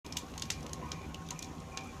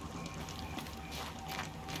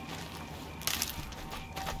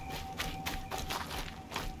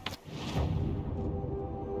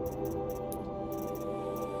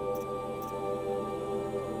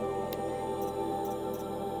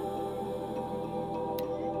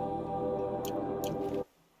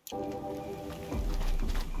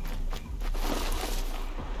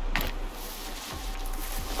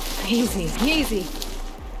Easy, easy.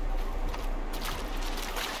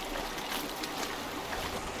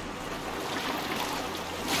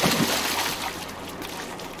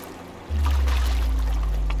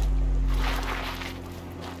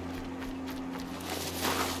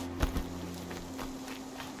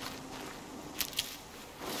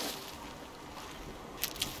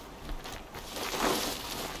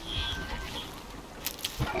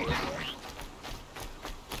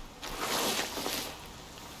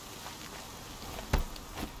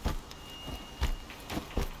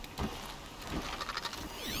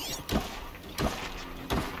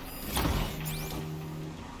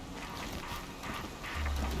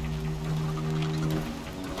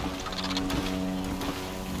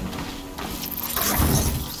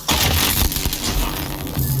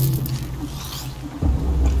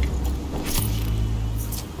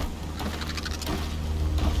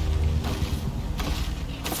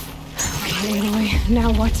 Anyway,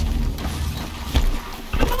 now what?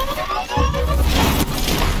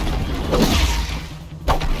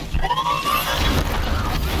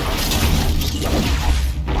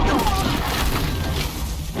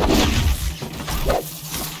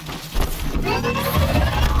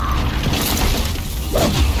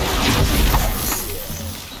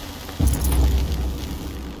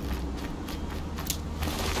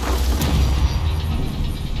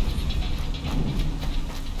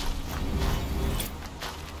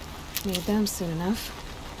 Need them soon enough.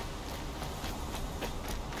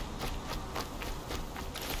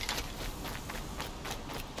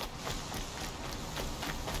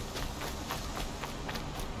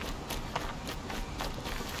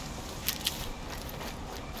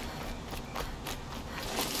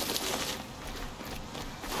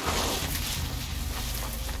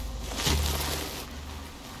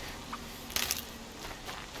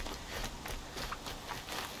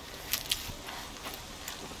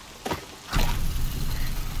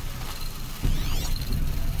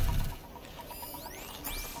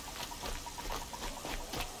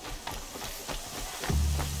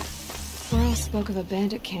 Burl spoke of a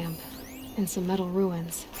bandit camp and some metal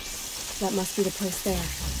ruins. That must be the place there.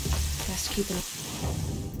 Best keep an eye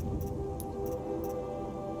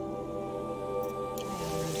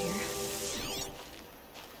around here.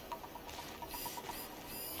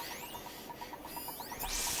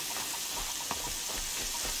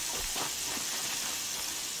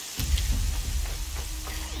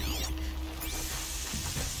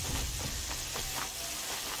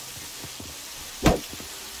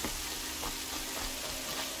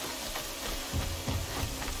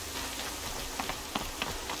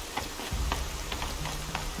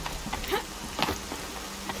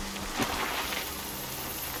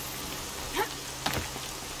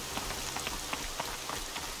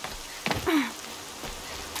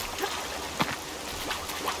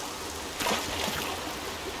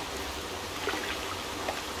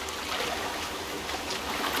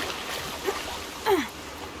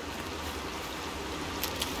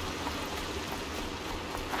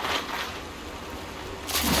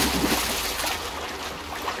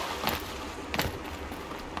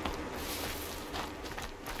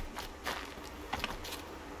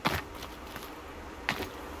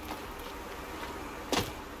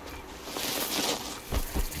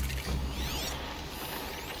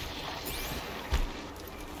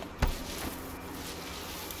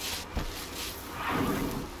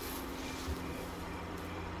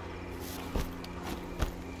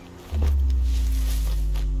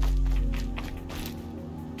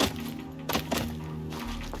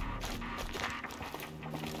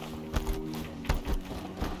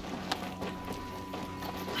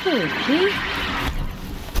 Hey.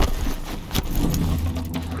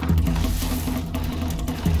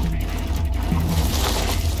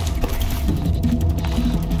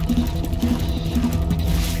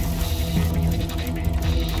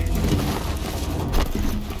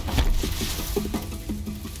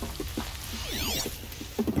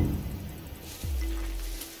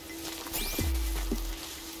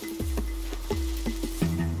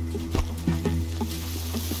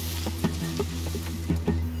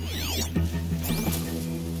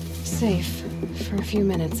 Safe. For a few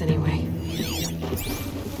minutes, anyway.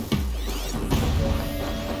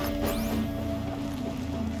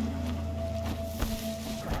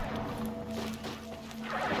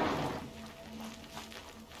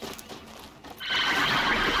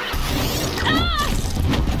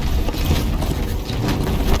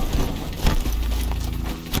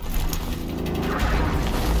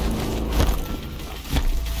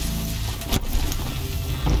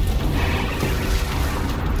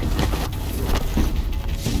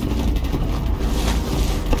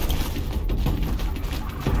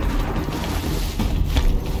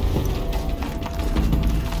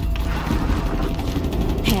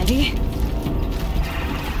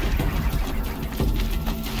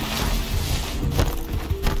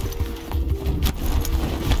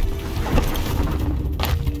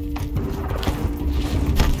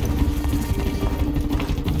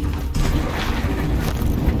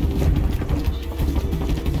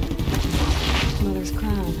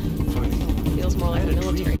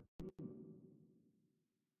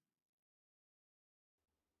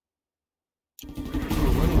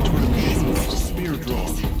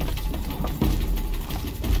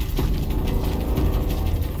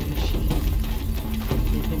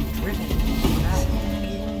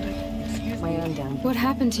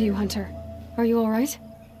 happened to you, Hunter? Are you all right?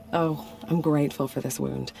 Oh, I'm grateful for this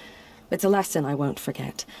wound. It's a lesson I won't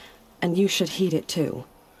forget. And you should heed it too.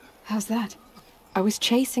 How's that? I was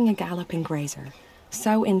chasing a galloping grazer,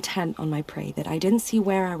 so intent on my prey that I didn't see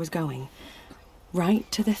where I was going. Right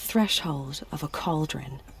to the threshold of a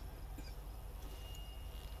cauldron.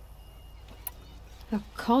 A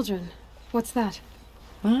cauldron? What's that?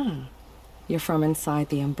 Ah, you're from inside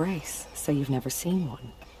the Embrace, so you've never seen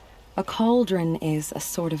one. A cauldron is a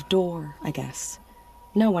sort of door, I guess.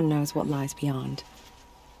 No one knows what lies beyond.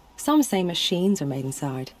 Some say machines are made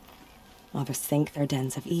inside. Others think they're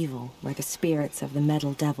dens of evil, where the spirits of the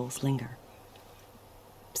metal devils linger.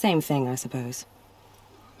 Same thing, I suppose.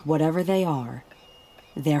 Whatever they are,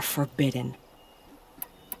 they're forbidden.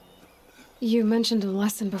 You mentioned a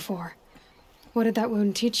lesson before. What did that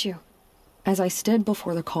wound teach you? As I stood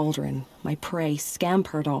before the cauldron, my prey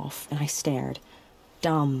scampered off, and I stared,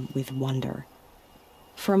 dumb with wonder.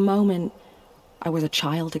 For a moment, I was a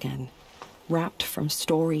child again, wrapped from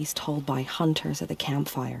stories told by hunters at the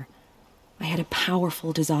campfire. I had a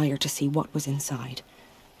powerful desire to see what was inside.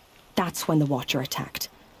 That's when the Watcher attacked.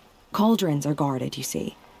 Cauldrons are guarded, you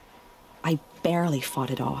see. I barely fought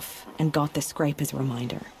it off, and got the scrape as a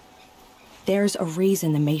reminder. There's a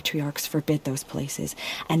reason the matriarchs forbid those places,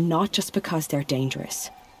 and not just because they're dangerous.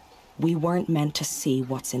 We weren't meant to see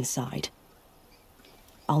what's inside.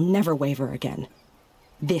 I'll never waver again.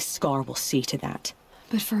 This scar will see to that.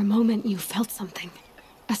 But for a moment you felt something.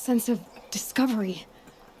 A sense of discovery.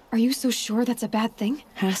 Are you so sure that's a bad thing?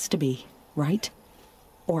 Has to be, right?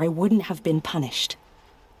 Or I wouldn't have been punished.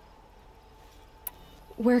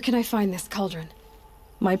 Where can I find this cauldron?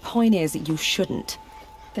 My point is, you shouldn't.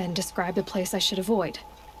 Then describe the place I should avoid.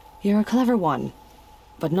 You're a clever one.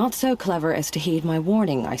 But not so clever as to heed my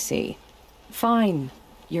warning, I see. Fine.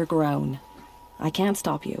 You're grown. I can't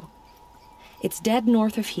stop you. It's dead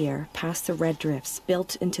north of here, past the red drifts,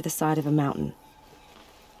 built into the side of a mountain.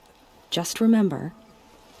 Just remember,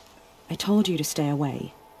 I told you to stay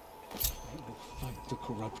away. Fight the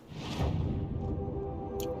corrupt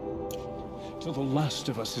till the last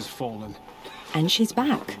of us is fallen. And she's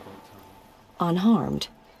back. Unharmed.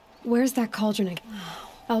 Where's that cauldron again?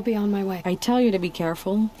 I'll be on my way. I tell you to be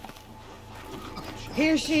careful.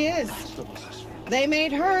 Here she is. They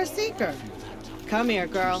made her a seeker. Come here,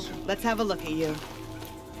 girl. Let's have a look at you.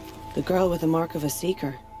 The girl with the mark of a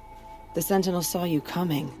seeker. The Sentinel saw you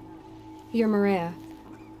coming. You're Maria.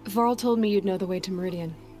 Varl told me you'd know the way to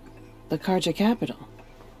Meridian. The Karja capital.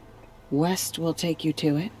 West will take you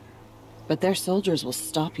to it, but their soldiers will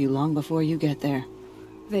stop you long before you get there.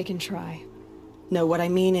 They can try. No, what I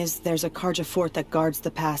mean is there's a Karja fort that guards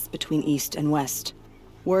the pass between East and West.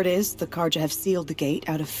 Word is, the Karja have sealed the gate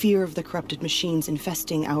out of fear of the corrupted machines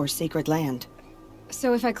infesting our sacred land.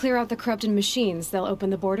 So if I clear out the corrupted machines, they'll open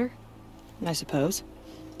the border? I suppose.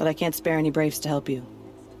 But I can't spare any braves to help you.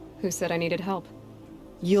 Who said I needed help?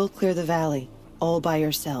 You'll clear the valley, all by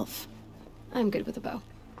yourself. I'm good with a bow.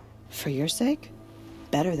 For your sake?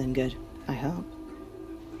 Better than good, I hope.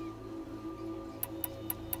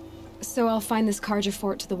 So I'll find this Karja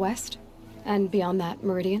fort to the west? And beyond that,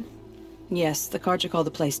 Meridian? Yes, the Karja call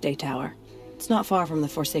the place Day Tower. It's not far from the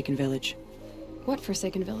Forsaken Village. What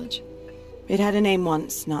Forsaken Village? It had a name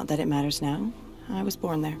once, not that it matters now. I was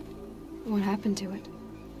born there. What happened to it?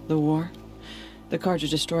 The war. The Karja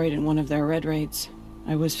destroyed in one of their red raids.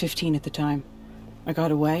 I was 15 at the time. I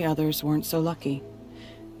got away, others weren't so lucky.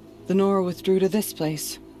 The Nora withdrew to this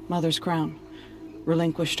place, Mother's Crown.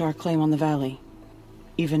 Relinquished our claim on the valley.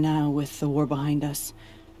 Even now, with the war behind us,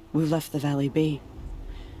 we've left the valley be.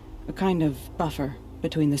 A kind of buffer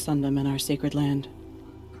between the Sundom and our sacred land.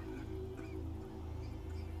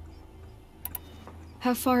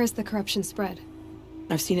 How far has the corruption spread?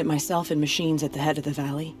 I've seen it myself in machines at the head of the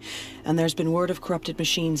valley, and there's been word of corrupted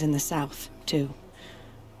machines in the south, too.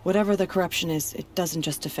 Whatever the corruption is, it doesn't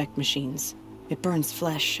just affect machines. It burns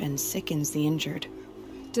flesh and sickens the injured.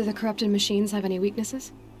 Do the corrupted machines have any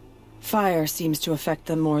weaknesses? Fire seems to affect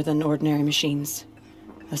them more than ordinary machines.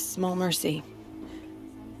 A small mercy.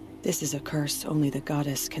 This is a curse only the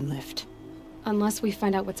goddess can lift. Unless we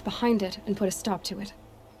find out what's behind it and put a stop to it.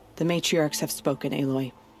 The matriarchs have spoken,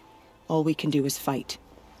 Aloy. All we can do is fight,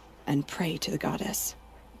 and pray to the goddess.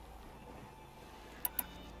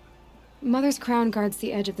 Mother's Crown guards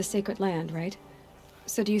the edge of the sacred land, right?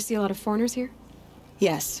 So do you see a lot of foreigners here?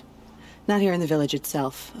 Yes. Not here in the village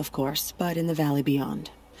itself, of course, but in the valley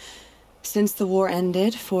beyond. Since the war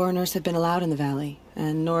ended, foreigners have been allowed in the valley,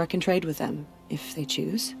 and Nora can trade with them, if they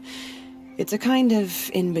choose. It's a kind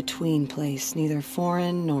of in-between place, neither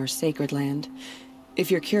foreign nor sacred land. If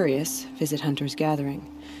you're curious, visit Hunter's Gathering.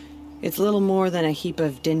 It's little more than a heap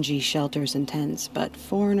of dingy shelters and tents, but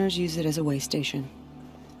foreigners use it as a way station.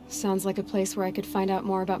 Sounds like a place where I could find out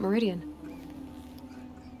more about Meridian.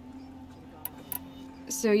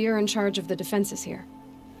 So you're in charge of the defenses here?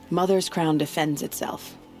 Mother's Crown defends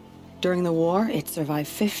itself. During the war, it survived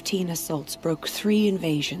 15 assaults, broke 3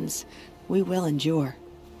 invasions. We will endure.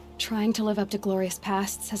 Trying to live up to glorious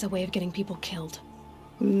pasts has a way of getting people killed.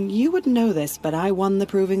 You wouldn't know this, but I won the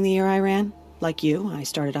proving the year I ran. Like you, I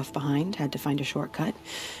started off behind, had to find a shortcut.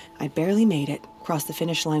 I barely made it, crossed the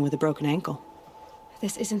finish line with a broken ankle.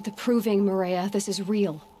 This isn't the proving, Maria. This is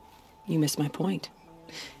real. You missed my point.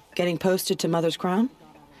 Getting posted to Mother's Crown?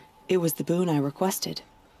 It was the boon I requested.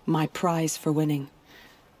 My prize for winning.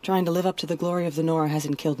 Trying to live up to the glory of the Nora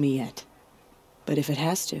hasn't killed me yet. But if it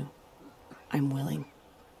has to, I'm willing.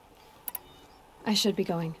 I should be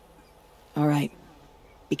going. All right.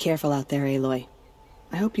 Be careful out there, Aloy.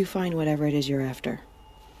 I hope you find whatever it is you're after.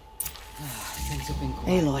 Things have been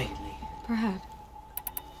quiet Aloy. lately. Perhaps.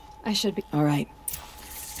 I should be. All right.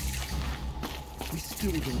 We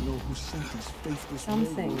still don't know who sent these faithless Some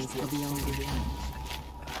murderers things to are beyond the the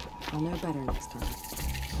I'll know better next time.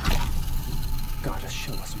 Gotta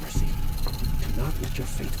show us mercy. Do not let your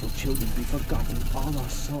faithful children be forgotten. All our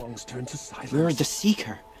songs turn to silence. We're the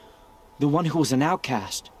Seeker. The one who was an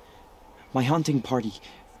outcast. My hunting party.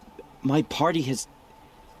 My party has...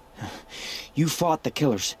 You fought the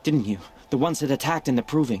killers, didn't you? The ones that attacked in the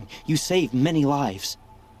Proving. You saved many lives.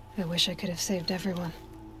 I wish I could have saved everyone.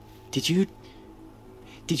 Did you...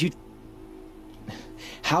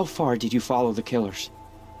 How far did you follow the killers?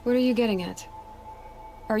 What are you getting at?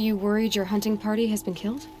 Are you worried your hunting party has been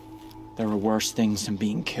killed? There are worse things than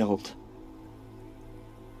being killed.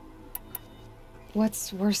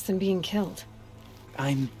 What's worse than being killed?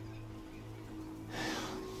 I'm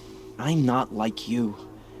not like you.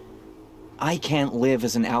 I can't live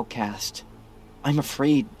as an outcast. I'm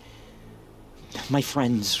afraid... My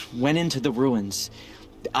friends went into the ruins.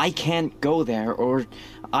 I can't go there, or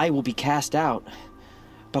I will be cast out.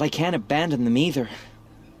 But I can't abandon them either.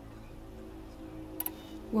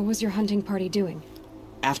 What was your hunting party doing?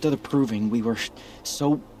 After the Proving, we were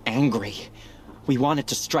so angry. We wanted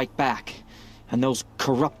to strike back. And those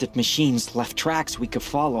corrupted machines left tracks we could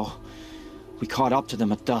follow. We caught up to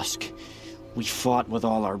them at dusk. We fought with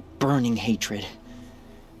all our burning hatred.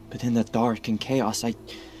 But in the dark and chaos, I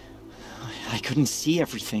couldn't see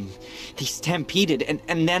everything. They stampeded,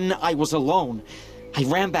 and then I was alone. I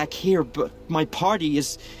ran back here, but my party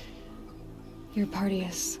is... Your party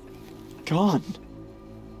is... gone.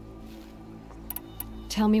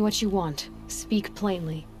 Tell me what you want. Speak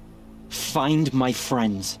plainly. Find my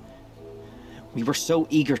friends. We were so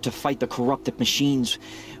eager to fight the corrupted machines,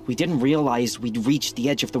 we didn't realize we'd reached the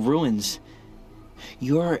edge of the ruins.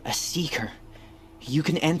 You're a seeker. You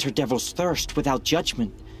can enter Devil's Thirst without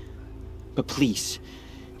judgment. But please,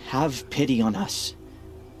 have pity on us.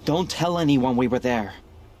 Don't tell anyone we were there.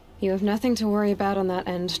 You have nothing to worry about on that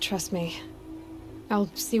end, trust me. I'll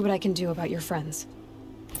see what I can do about your friends.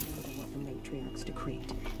 What the matriarchs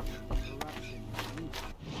decreed.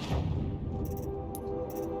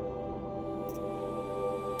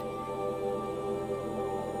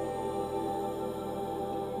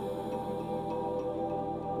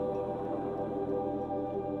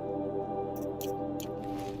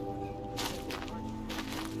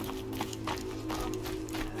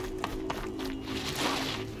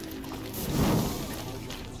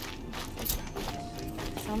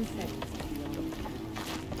 Some things.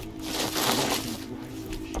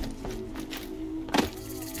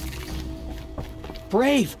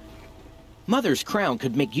 Brave! Mother's Crown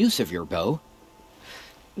could make use of your bow.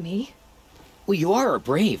 Me? Well, you are a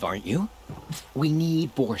brave, aren't you? We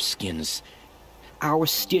need boar skins. Our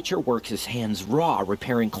stitcher works his hands raw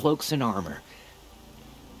repairing cloaks and armor.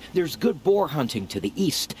 There's good boar hunting to the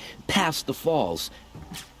east, past the falls.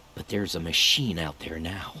 But there's a machine out there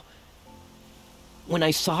now. When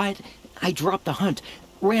I saw it, I dropped the hunt,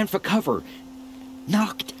 ran for cover,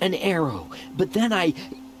 knocked an arrow, but then I...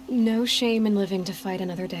 No shame in living to fight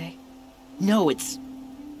another day. No, it's...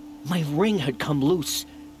 My ring had come loose.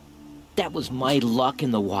 That was my luck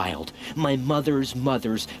in the wild. My mother's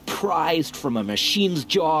prized from a machine's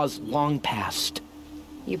jaws long past.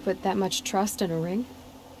 You put that much trust in a ring?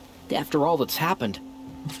 After all that's happened,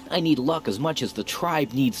 I need luck as much as the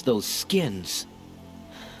tribe needs those skins.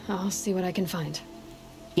 I'll see what I can find.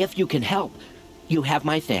 If you can help, you have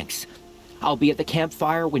my thanks. I'll be at the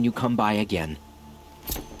campfire when you come by again.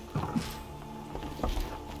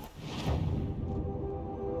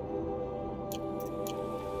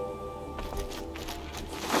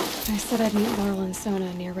 I said I'd meet Laurel and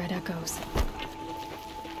Sona near Red Echoes.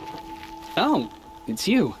 Oh, it's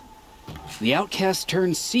you. The outcast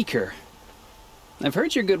turned seeker. I've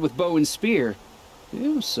heard you're good with bow and spear.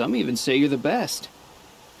 Ew, some even say you're the best.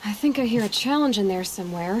 I think I hear a challenge in there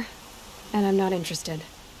somewhere, and I'm not interested.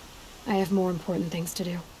 I have more important things to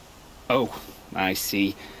do. Oh, I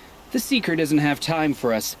see. The Seeker doesn't have time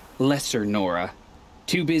for us lesser Nora.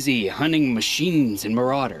 Too busy hunting machines and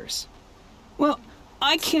marauders. Well,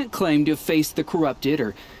 I can't claim to have faced the corrupted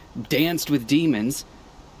or danced with demons,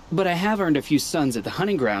 but I have earned a few sons at the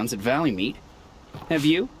hunting grounds at Valleymeet. Have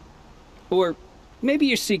you? Or maybe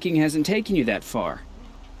your seeking hasn't taken you that far.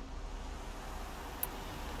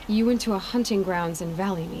 You went to a hunting grounds in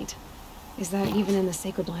Valleymeet. Is that even in the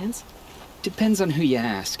Sacred Lands? Depends on who you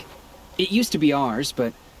ask. It used to be ours,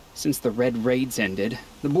 but since the Red Raids ended,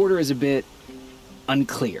 the border is a bit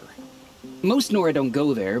unclear. Most Nora don't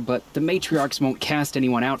go there, but the matriarchs won't cast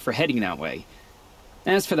anyone out for heading that way.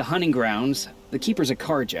 As for the hunting grounds, the keeper's a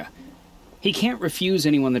Karja. He can't refuse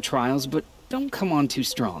anyone the trials, but don't come on too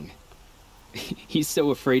strong. He's so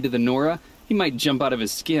afraid of the Nora, he might jump out of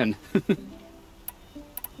his skin.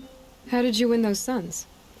 How did you win those sons?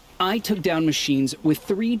 I took down machines with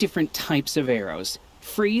 3 different types of arrows: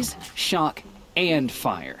 freeze, shock, and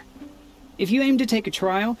fire. If you aim to take a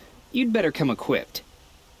trial, you'd better come equipped.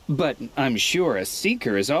 But I'm sure a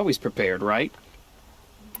seeker is always prepared, right?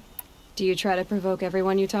 Do you try to provoke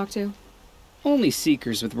everyone you talk to? Only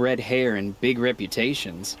seekers with red hair and big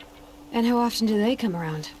reputations. And how often do they come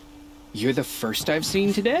around? You're the first I've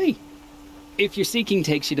seen today. If your seeking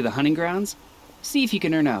takes you to the hunting grounds, see if you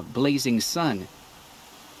can earn a blazing sun.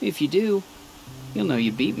 If you do, you'll know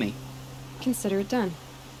you beat me. Consider it done.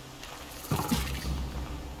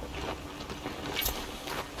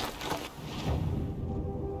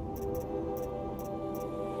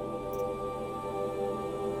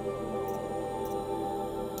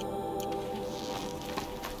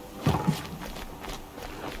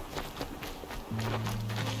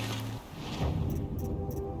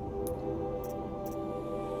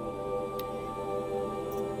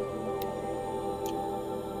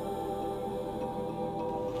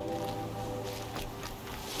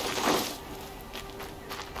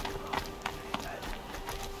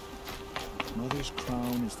 Mother's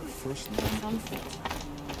crown is the first land.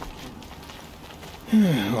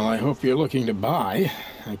 Well, I hope you're looking to buy.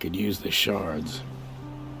 I could use the shards.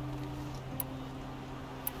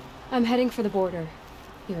 I'm heading for the border.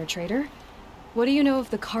 You're a trader? What do you know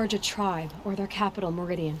of the Karja tribe, or their capital,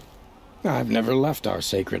 Meridian? I've never left our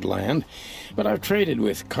sacred land, but I've traded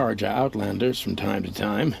with Karja outlanders from time to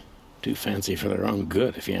time. Too fancy for their own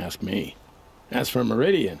good, if you ask me. As for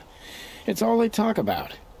Meridian, it's all they talk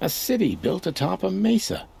about. A city built atop a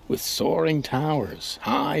mesa, with soaring towers,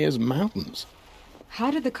 high as mountains. How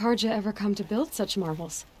did the Karja ever come to build such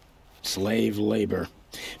marvels? Slave labor.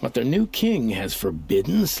 But their new king has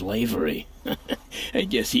forbidden slavery. I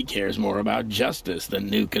guess he cares more about justice than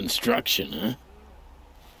new construction, huh?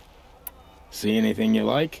 See anything you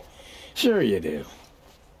like? Sure you do.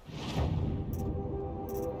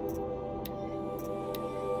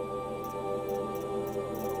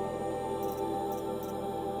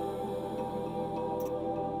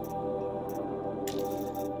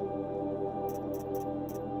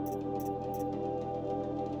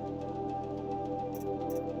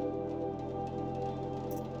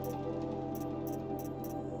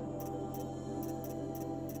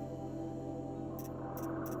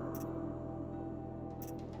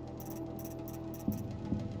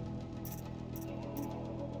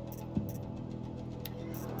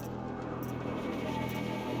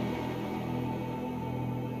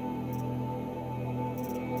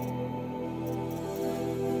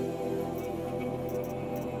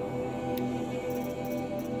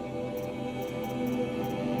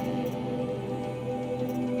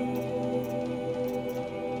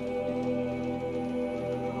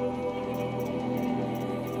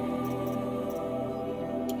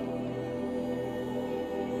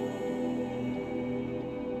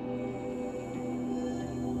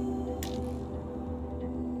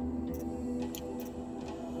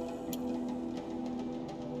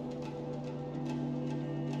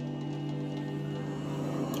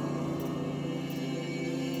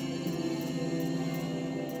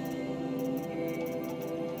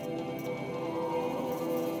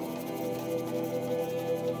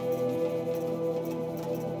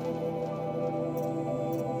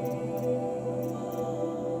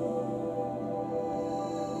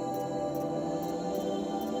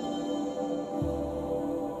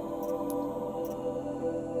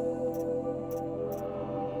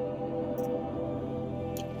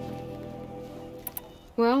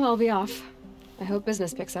 Well, I'll be off. I hope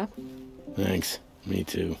business picks up. Thanks. Me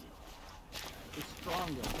too.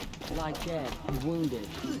 longer. Lie dead and wounded.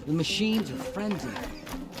 The machines are frenzied.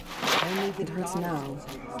 Only It hurts now,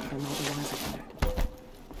 but I'm not the wiser for it.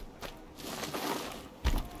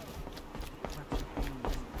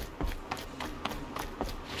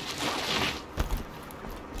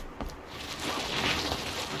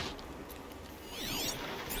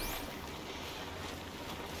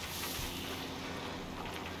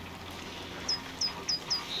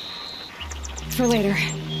 For later.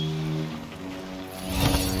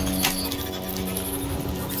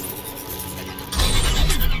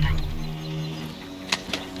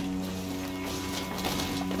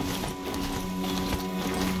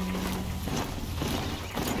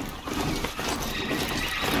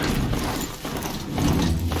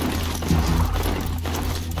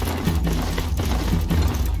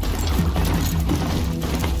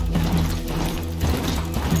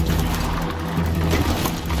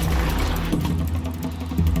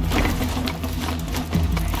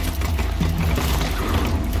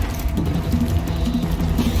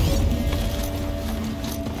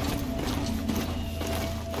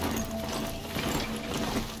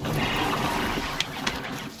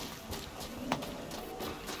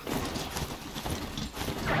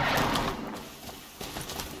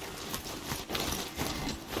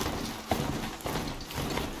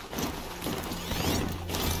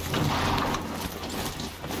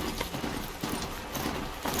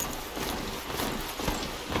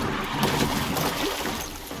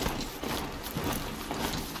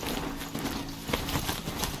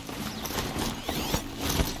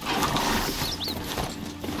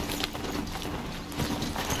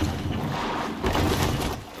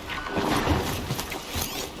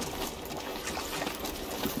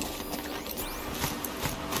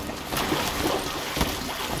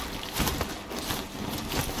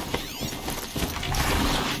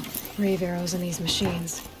 Brave arrows in these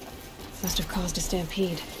machines. Must have caused a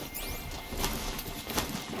stampede.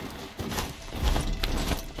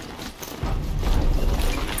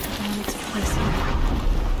 Bandits are pressing.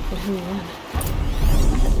 But who won?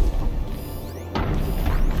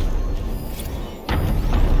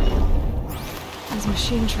 These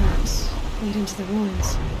machine tracks lead into the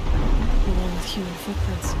ruins, along with human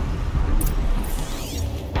footprints.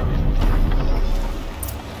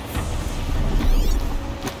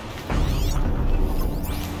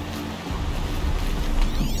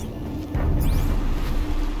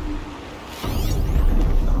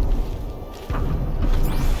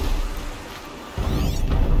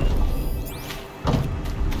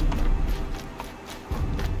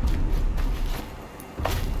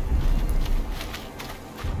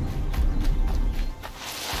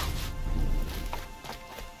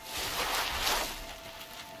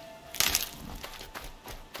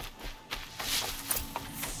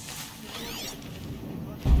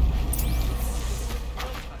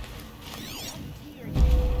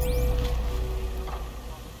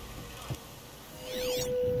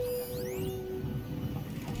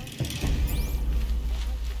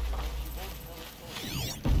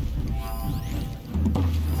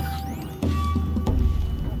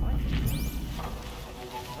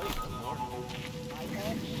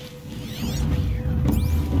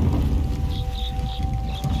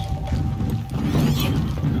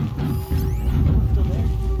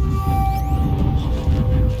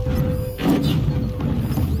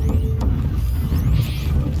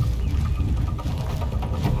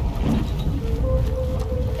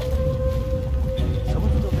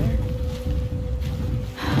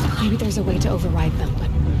 Maybe there's a way to override them, but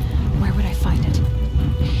where would I find it?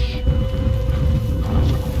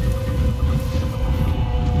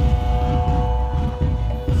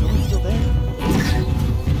 Someone still there?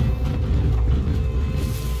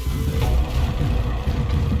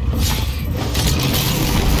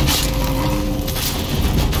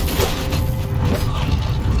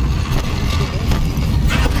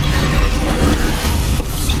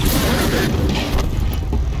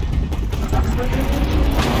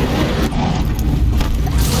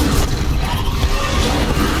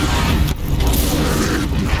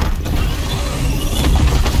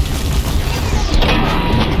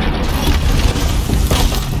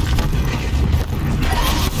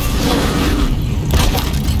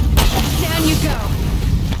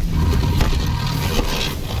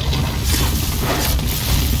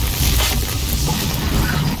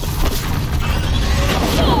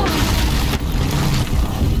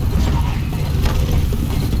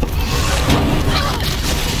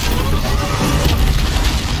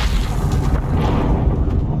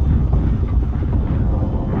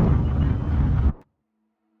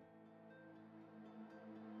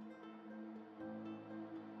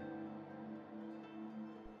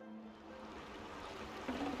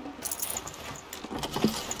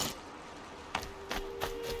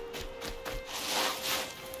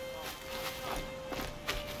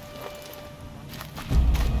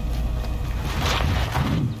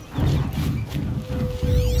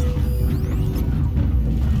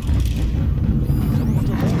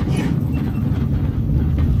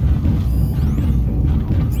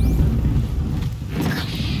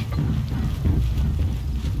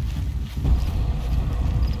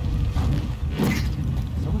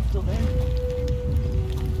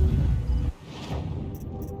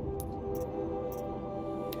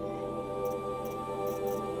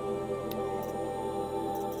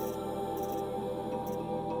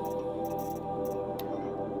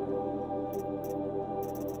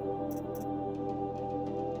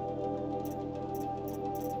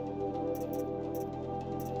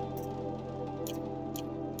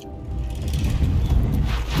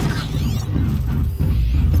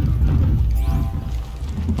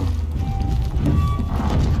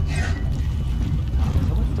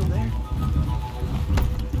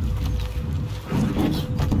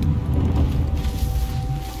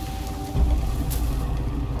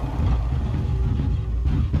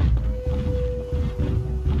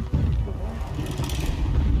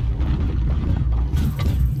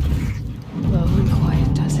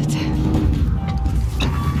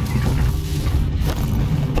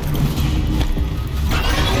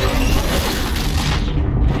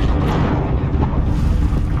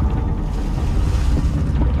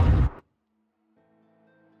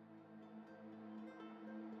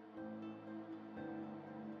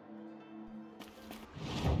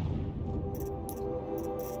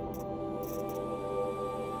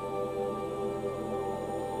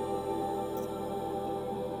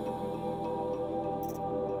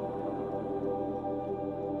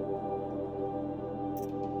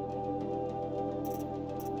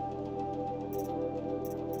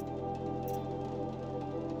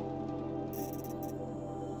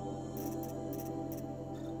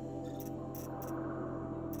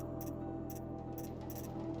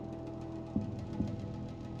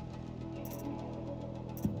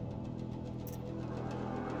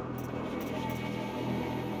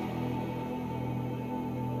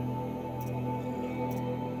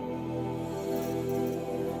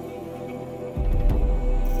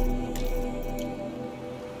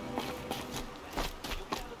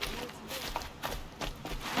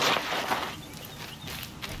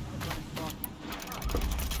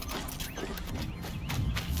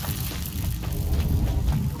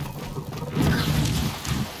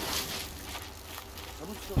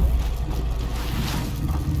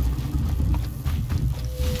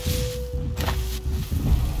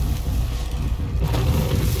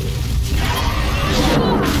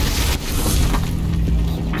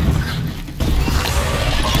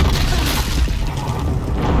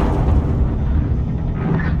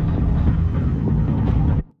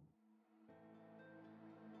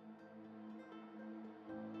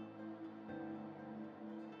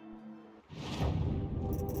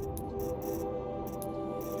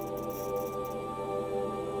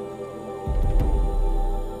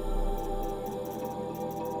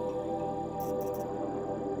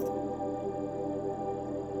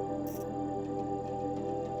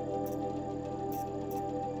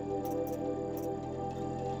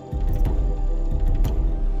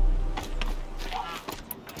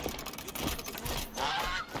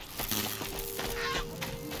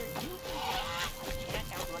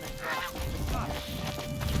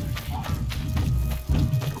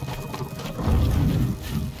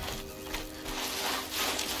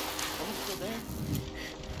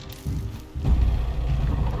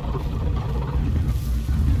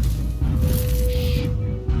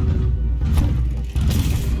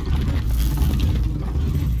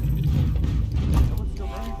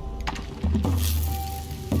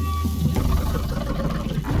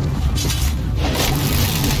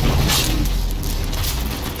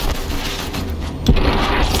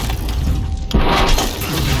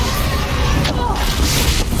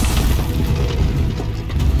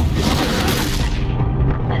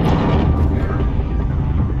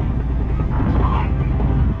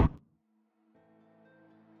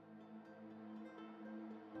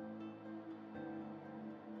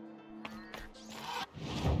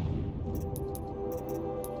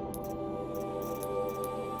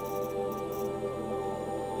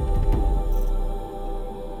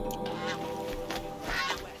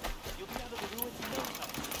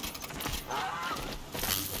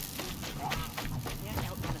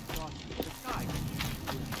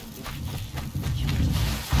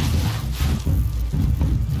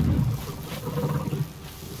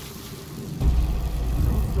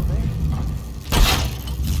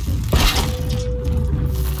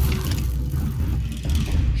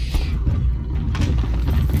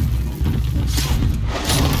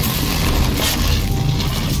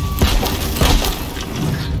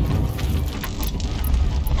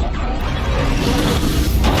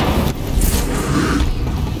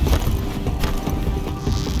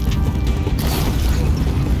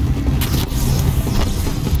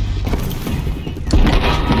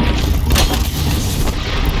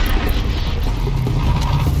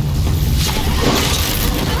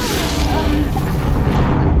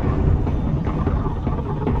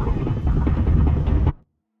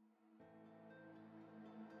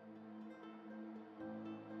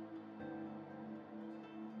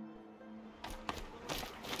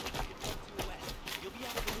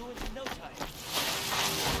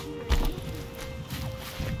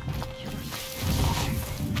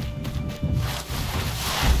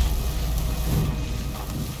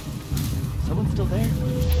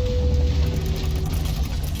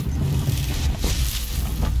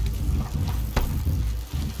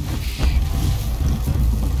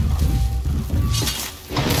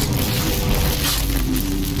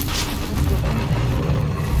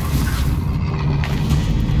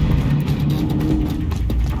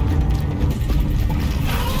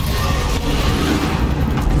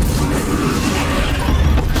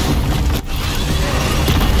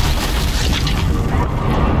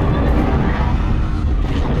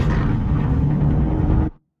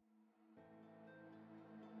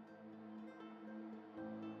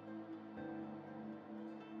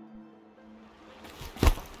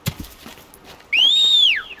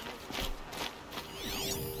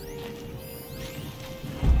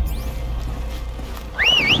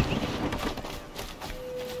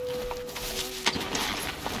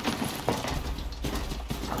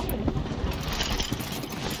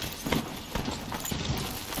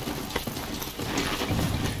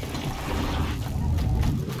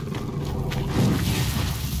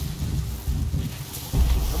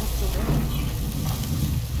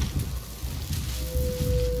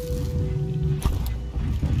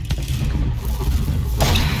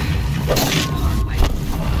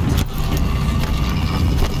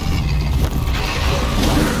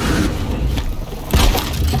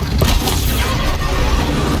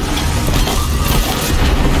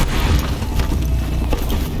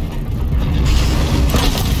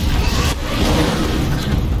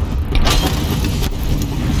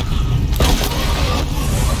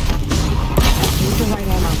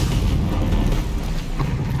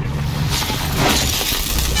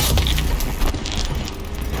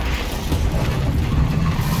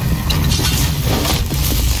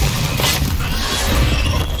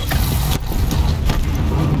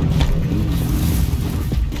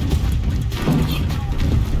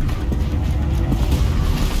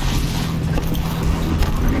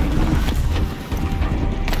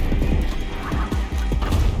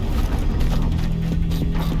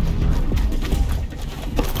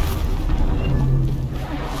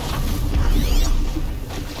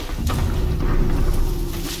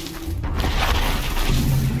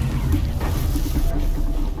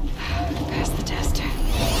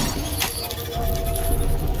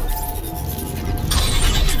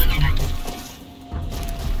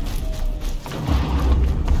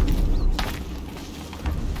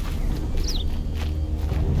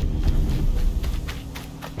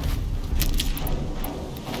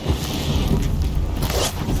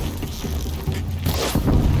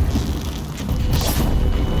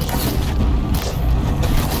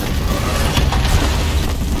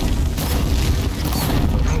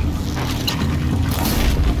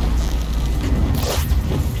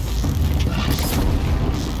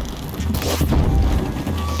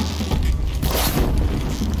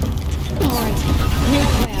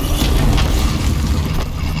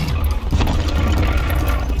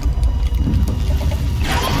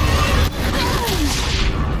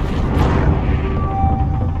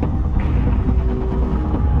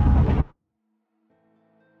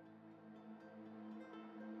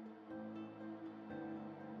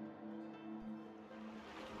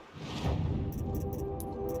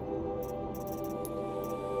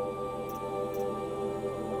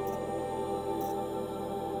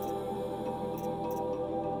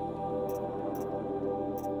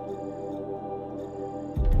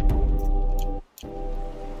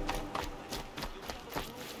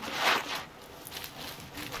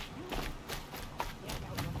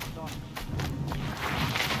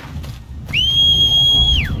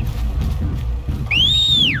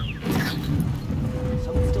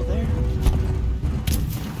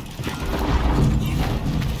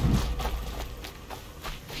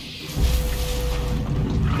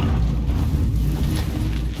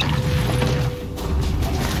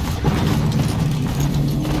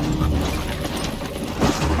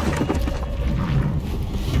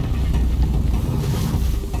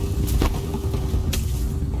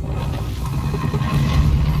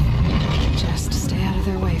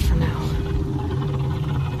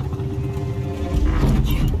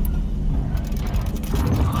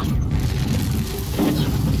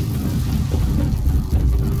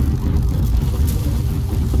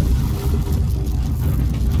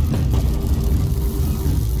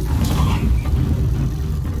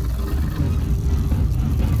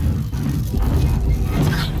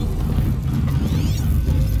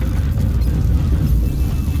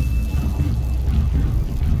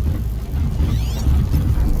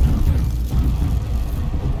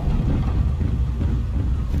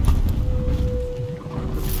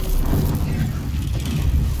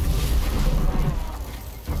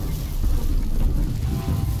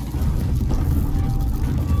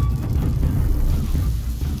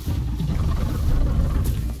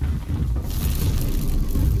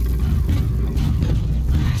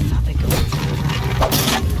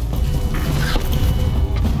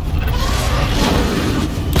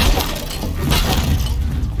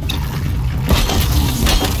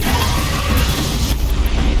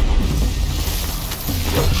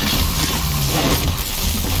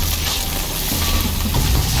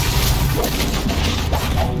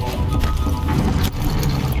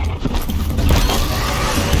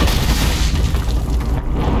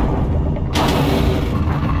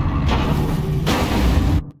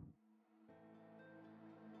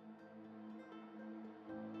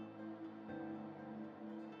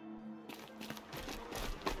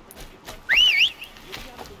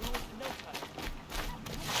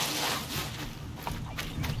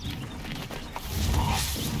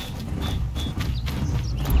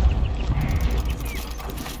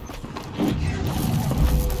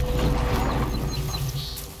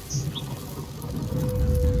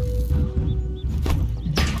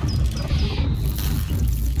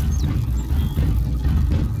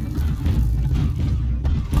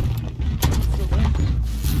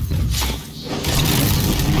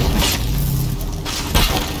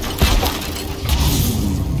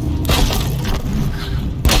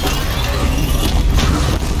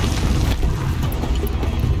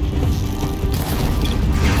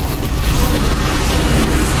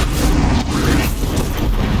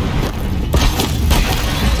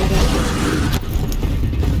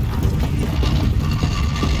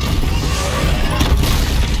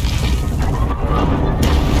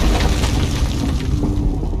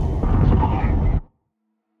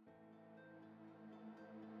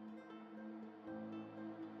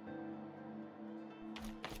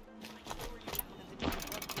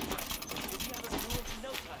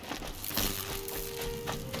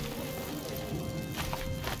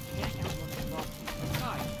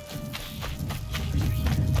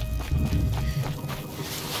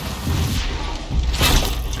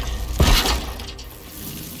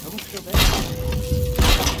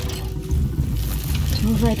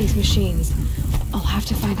 are these machines. I'll have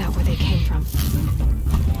to find out where they came from.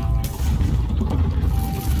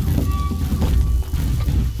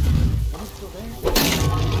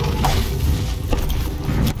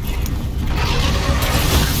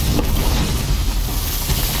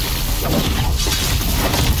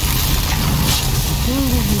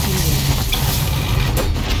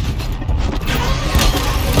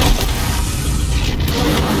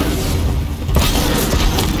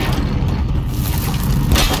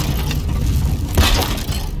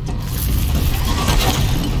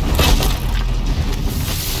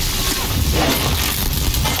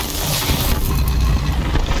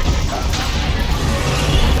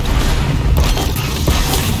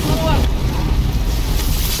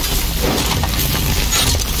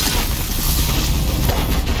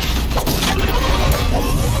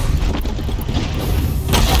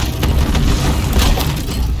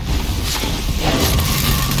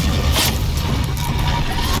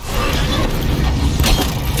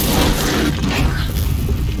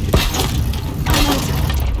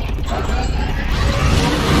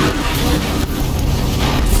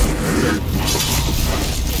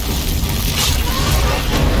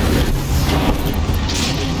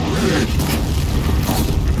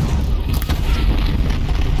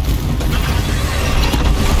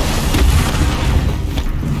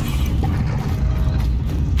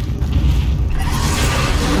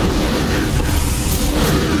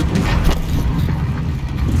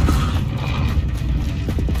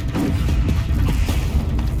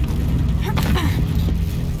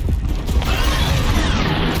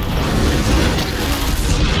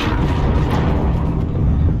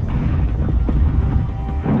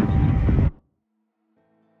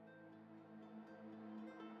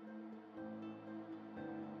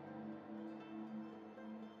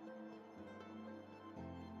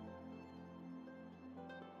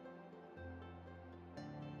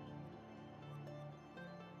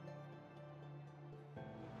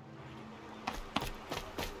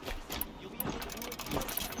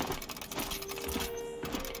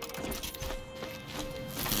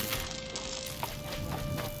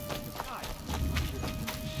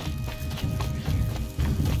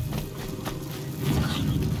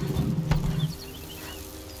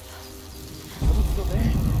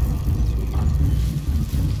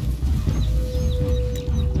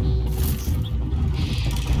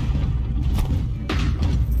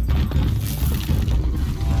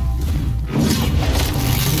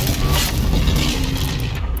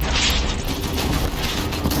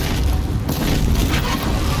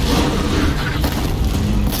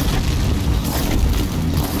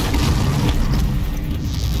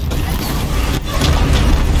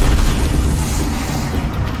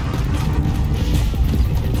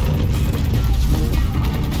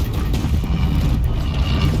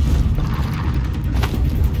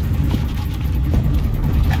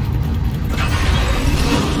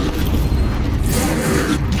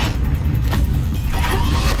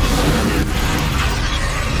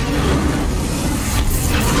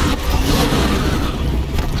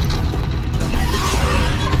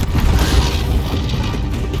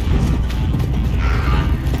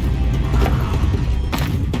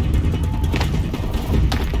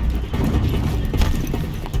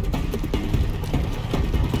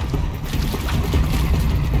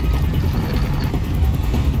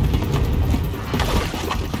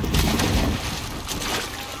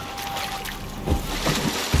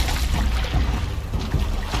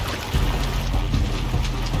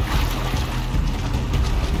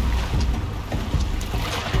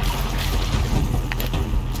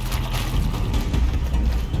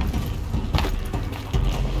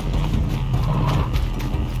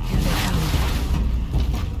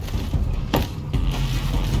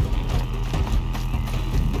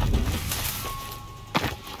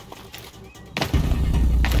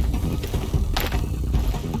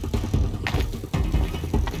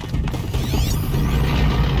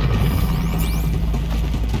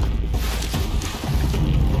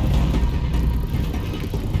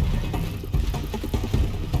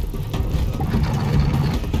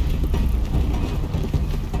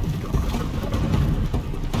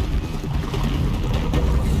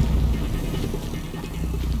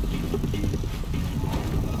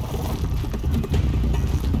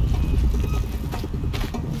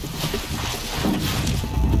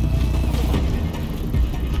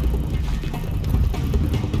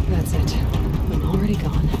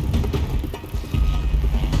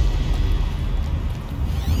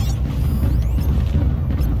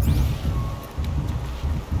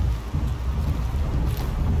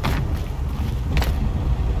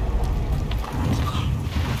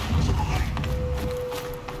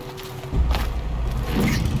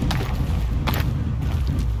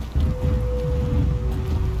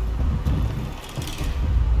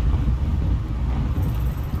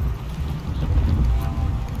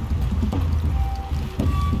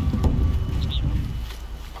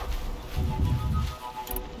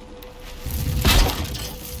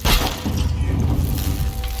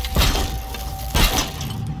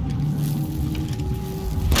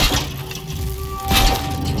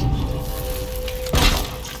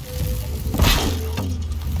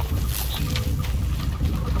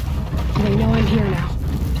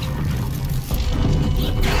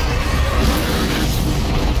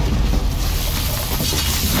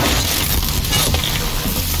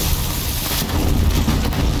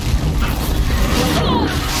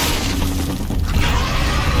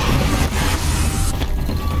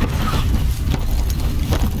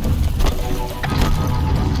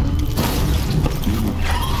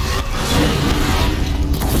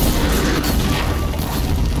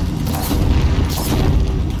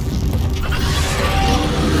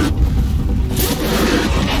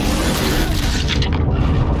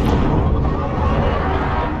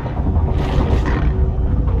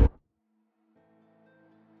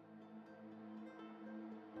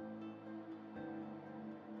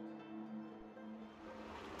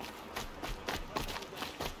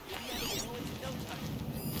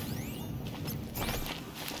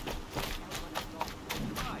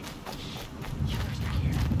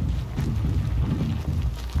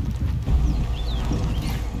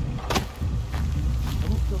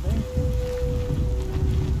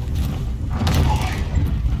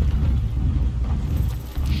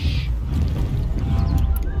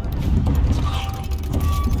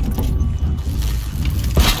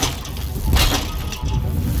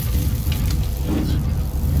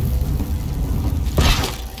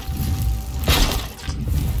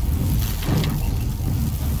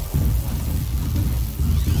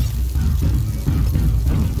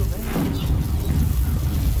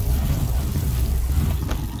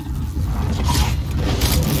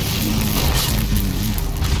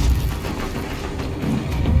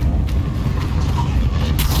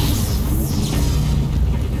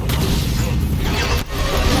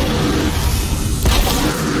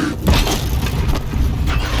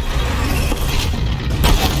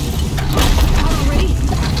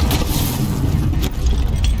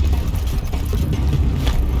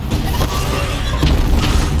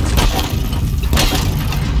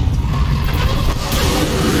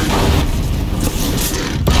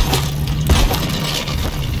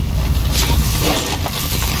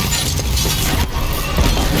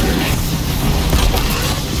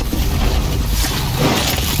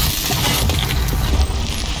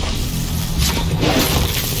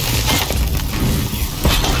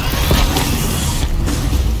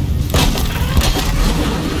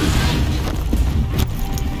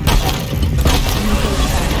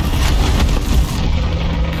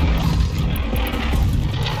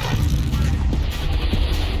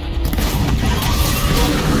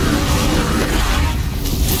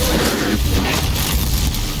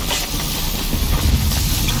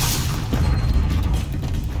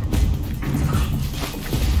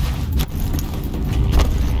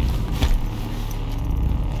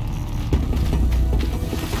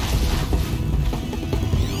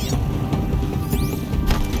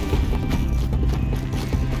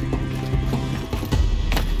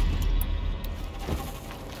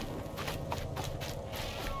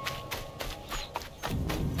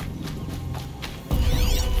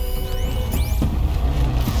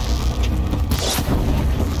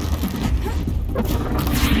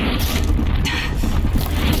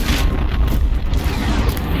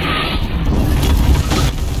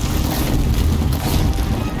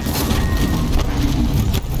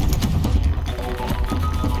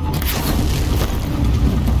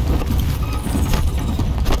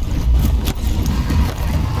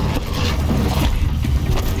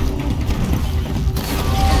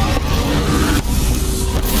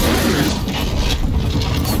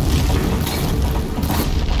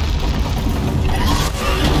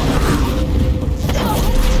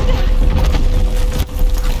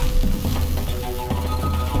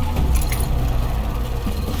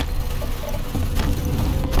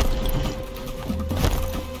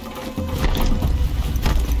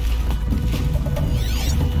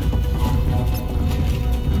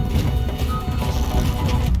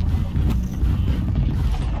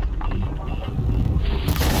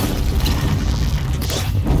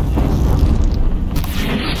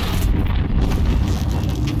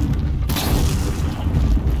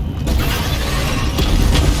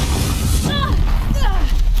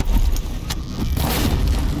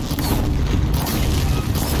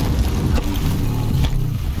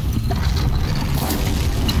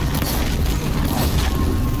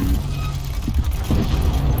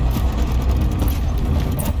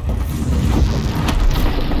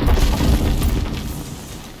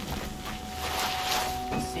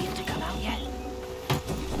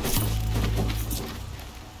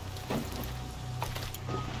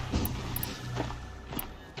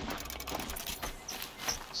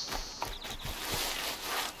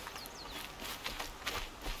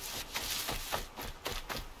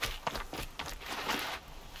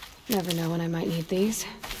 Never know when I might need these.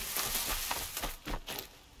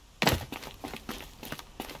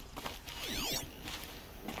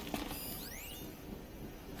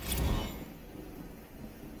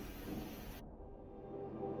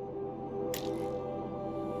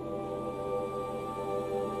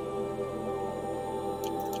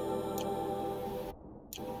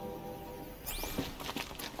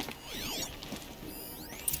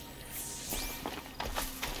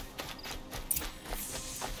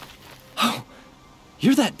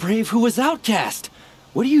 You're that brave who was outcast!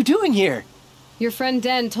 What are you doing here? Your friend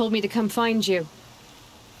Den told me to come find you.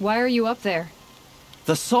 Why are you up there?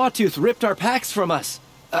 The Sawtooth ripped our packs from us.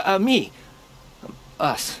 Me.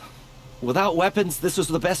 Us. Without weapons, this was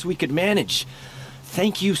the best we could manage.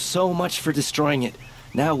 Thank you so much for destroying it.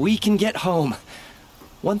 Now we can get home.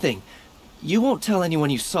 One thing, you won't tell anyone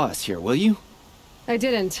you saw us here, will you? I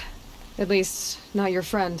didn't. At least, not your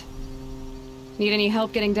friend. Need any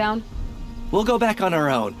help getting down? We'll go back on our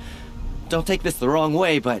own. Don't take this the wrong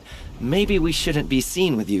way, but maybe we shouldn't be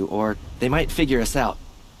seen with you, or they might figure us out.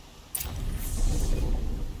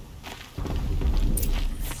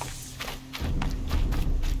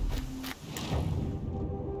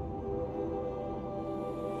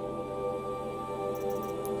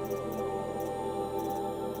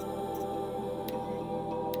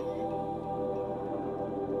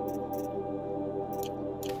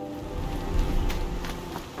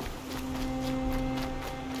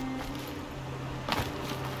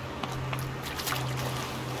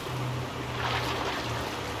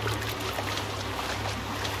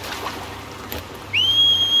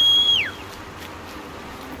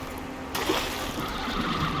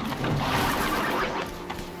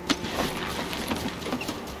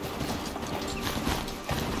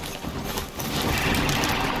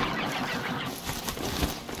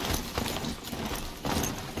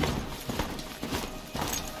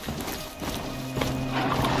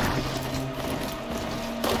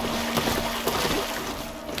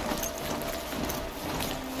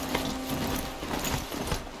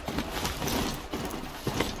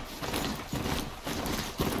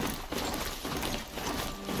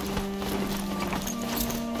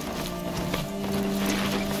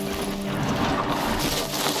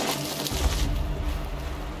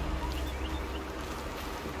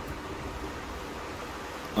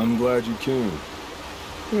 I'm glad you came.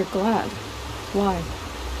 You're glad? Why?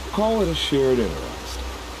 Call it a shared interest.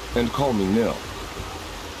 And call me Nil.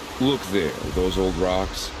 Look there, those old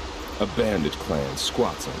rocks. A bandit clan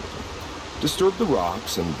squats under them. Disturb the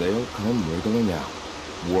rocks and they'll come wriggling out.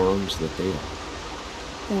 Worms that they are.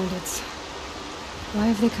 Bandits. Why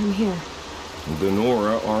have they come here? The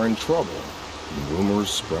Nora are in trouble. Rumors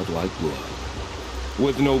spread like blood.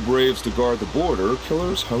 With no braves to guard the border,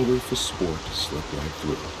 killers hungry for sport slip right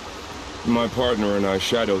through. My partner and I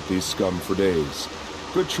shadowed these scum for days.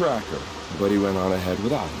 Good tracker, but he went on ahead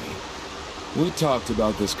without me. We talked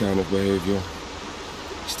about this kind of behavior.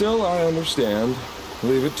 Still, I understand.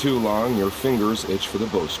 Leave it too long, your fingers itch for the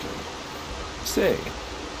bowstring. Say,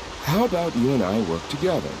 how about you and I work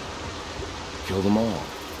together? Kill them all.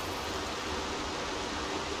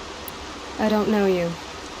 I don't know you.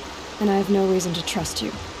 And I have no reason to trust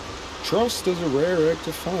you. Trust is a rare egg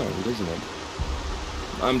to find, isn't it?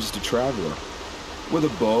 I'm just a traveler, with a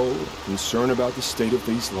bow, concern about the state of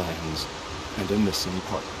these lands, and a missing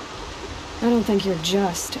partner. I don't think you're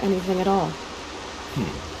just anything at all.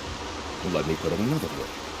 Let me put it another way.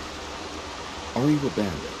 Are you a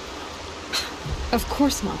bandit? Of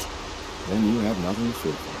course not. Then you have nothing to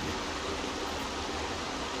fear from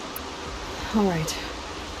me. All right.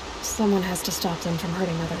 Someone has to stop them from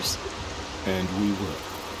hurting others. And we will.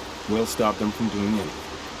 We'll stop them from doing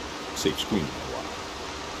anything. Safe screening a while.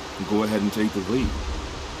 Go ahead and take the lead.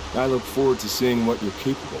 I look forward to seeing what you're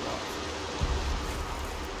capable of.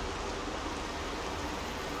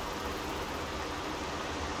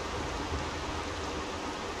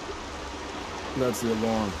 That's the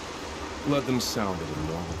alarm. Let them sound it and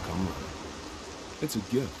more will come with it. It's a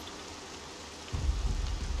gift.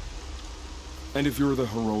 And if you're the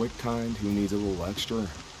heroic kind who needs a little extra,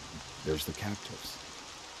 there's the captives.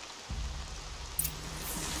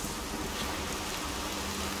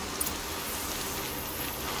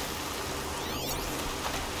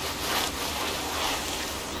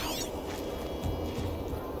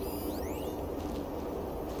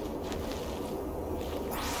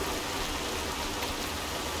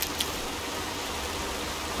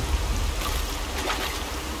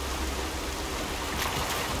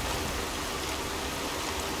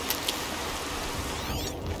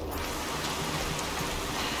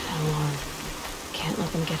 Can't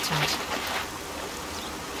let them get to it.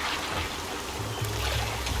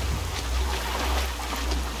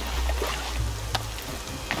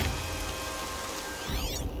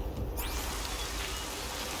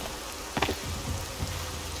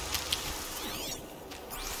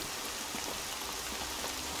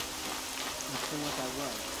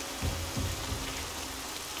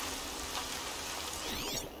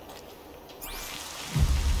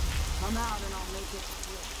 out and I'll make it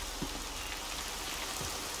quick.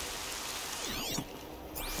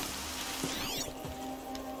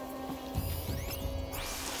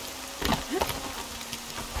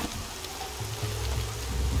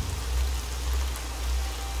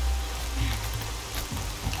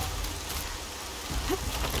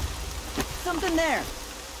 Something there.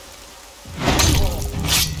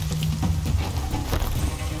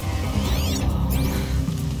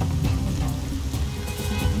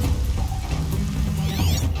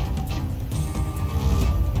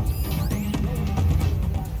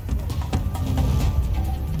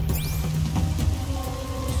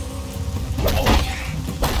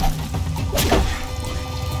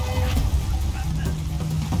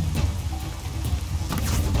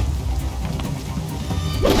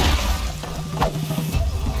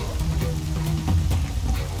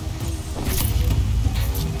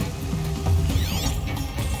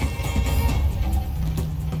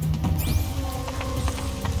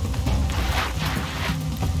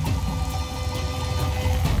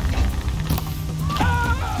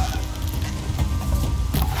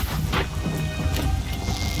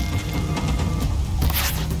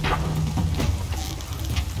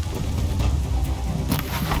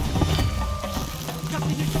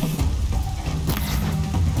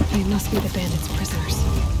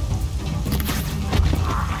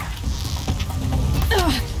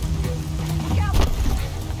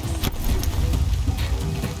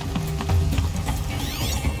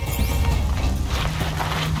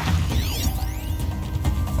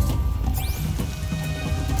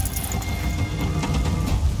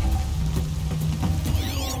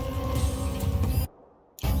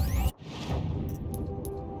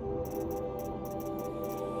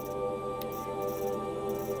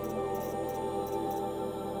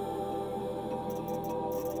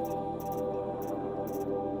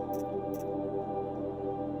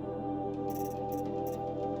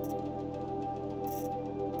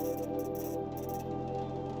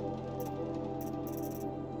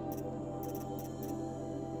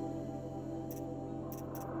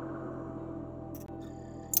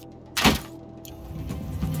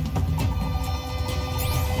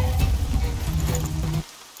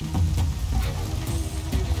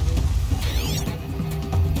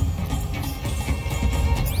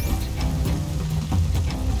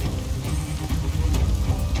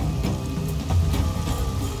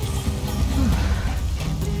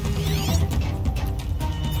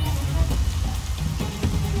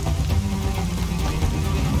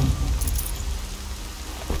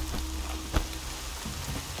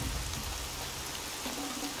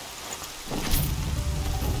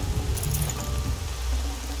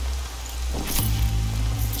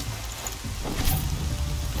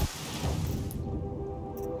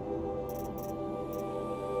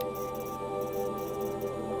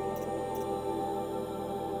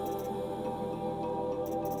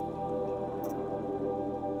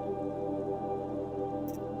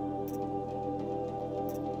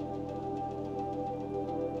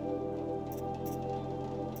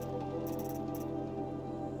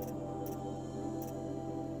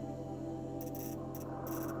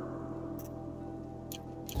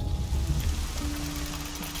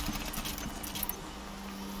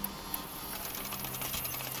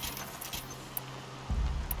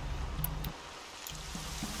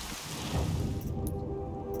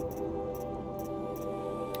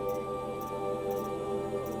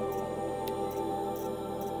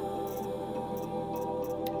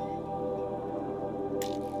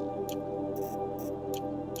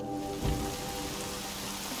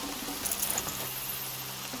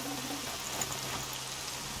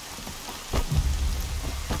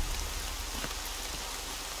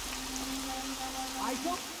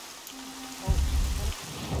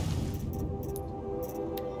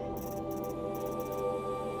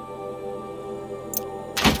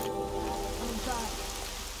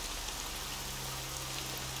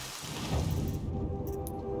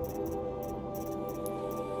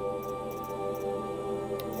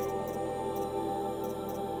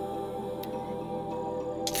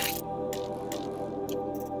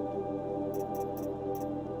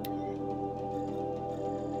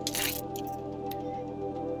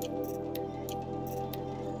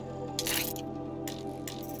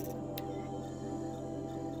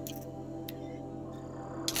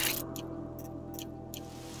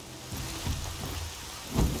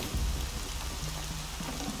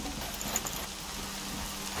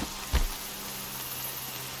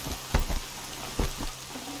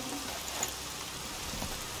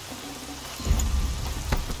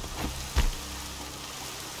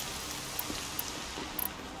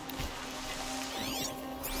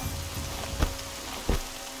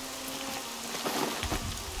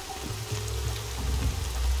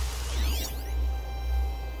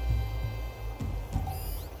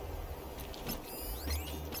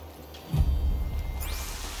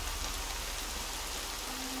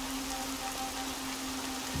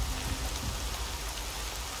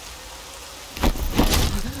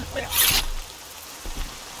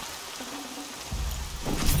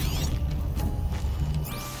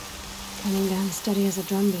 Coming down steady as a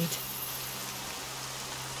drumbeat.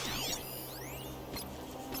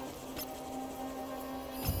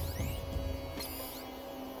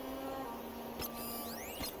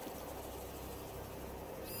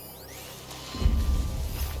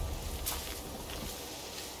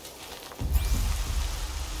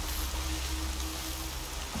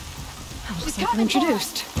 Looks like we're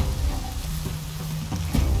introduced.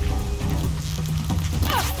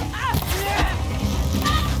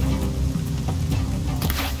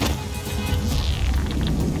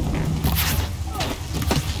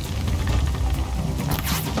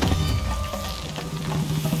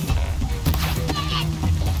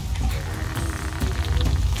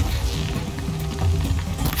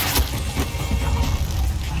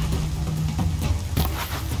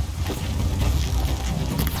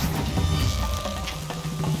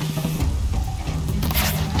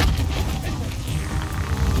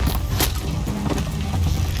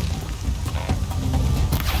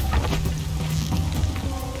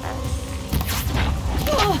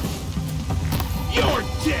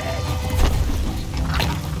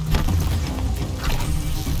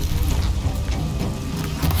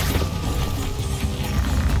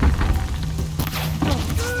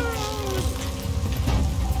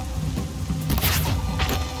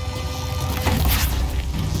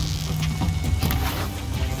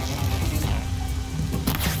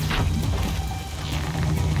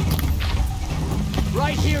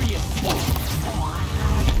 Right here, you.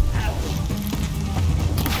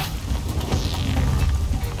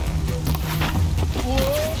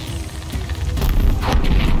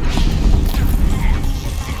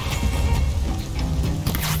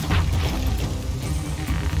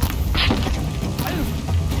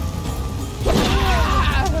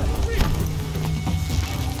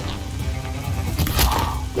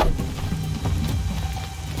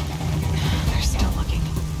 They're still looking.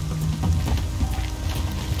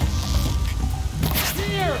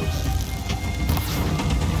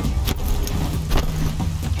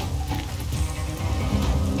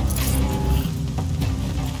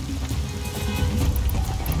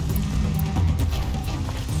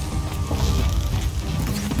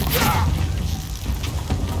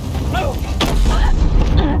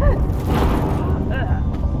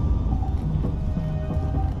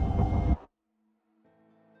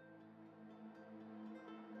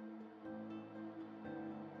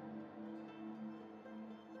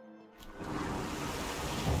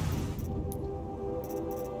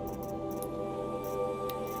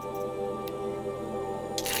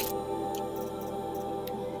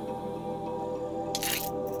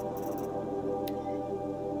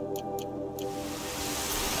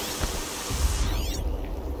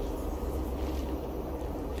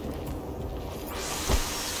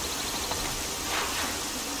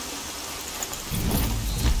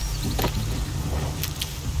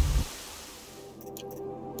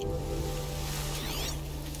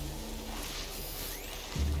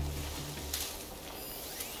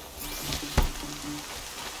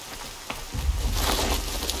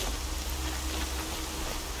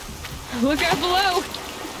 Look out below!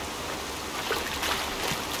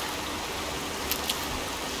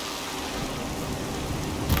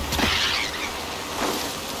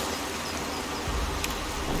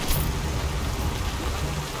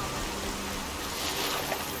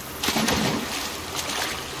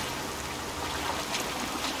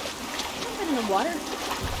 Something in the water.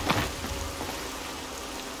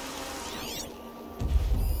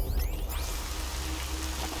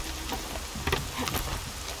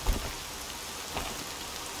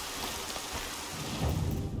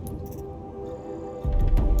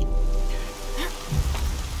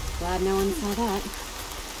 Glad no one saw that.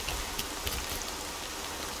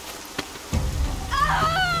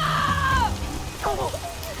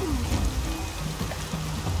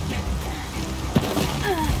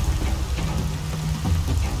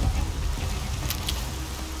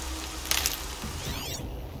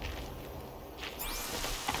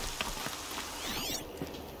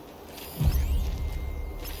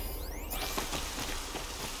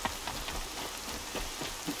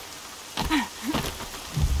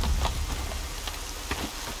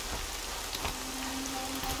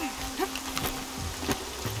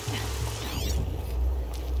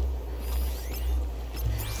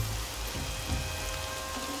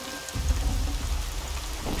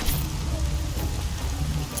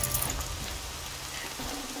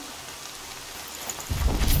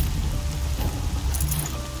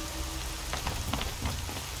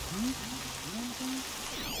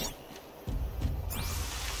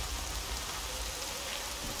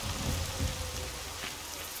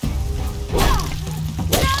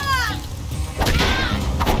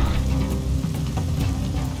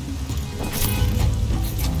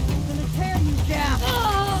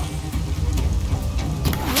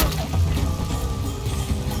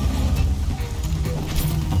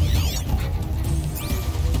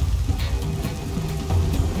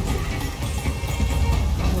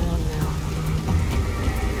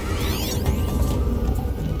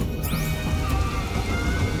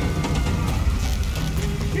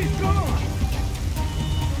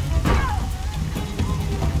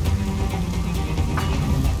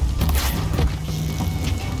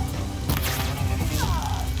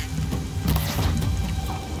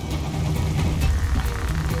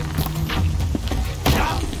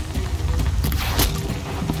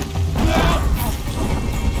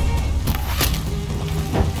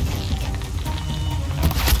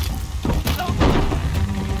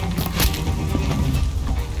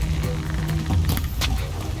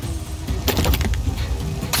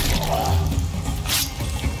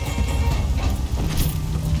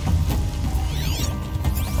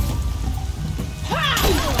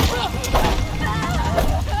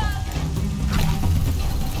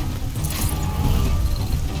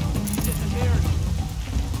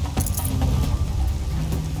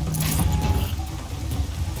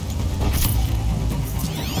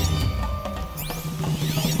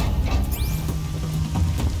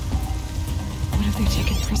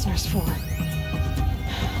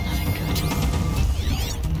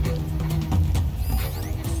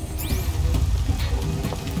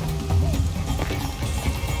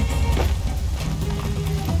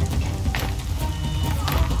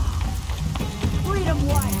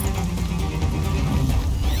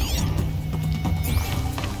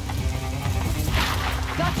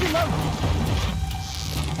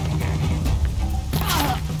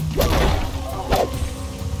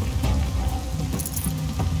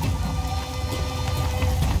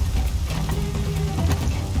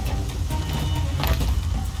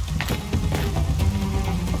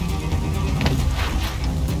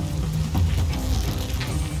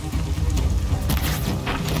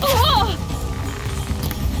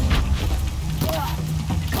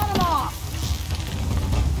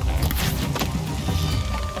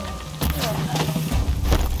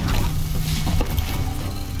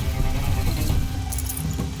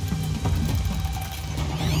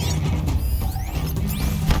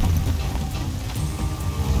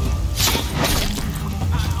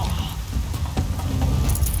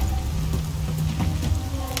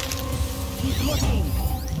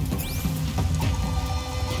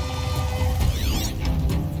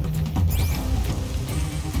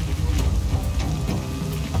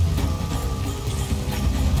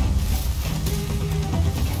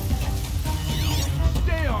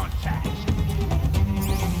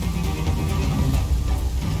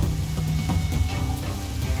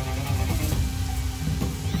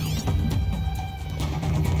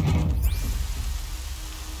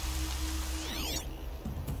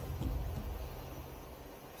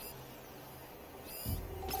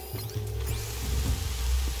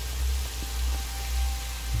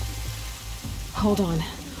 Hold on.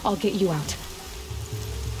 I'll get you out.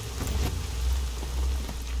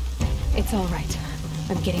 It's all right.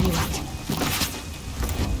 I'm getting you out.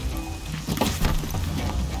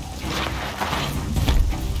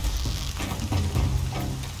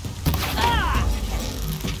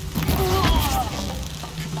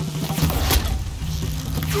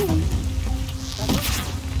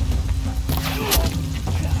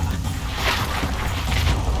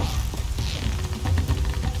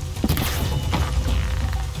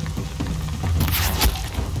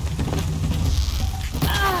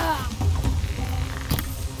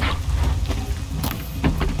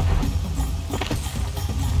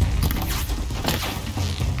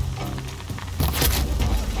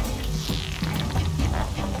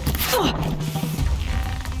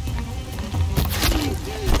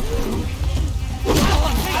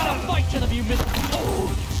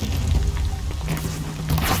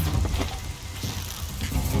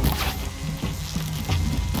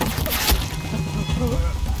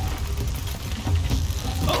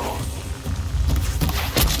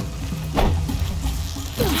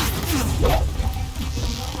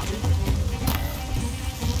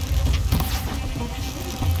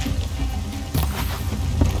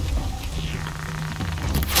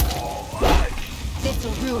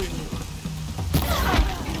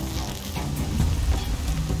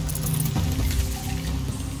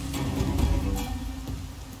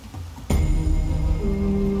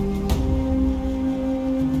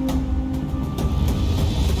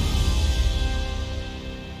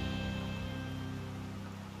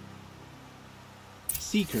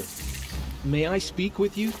 Seeker, may I speak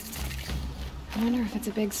with you? I wonder if it's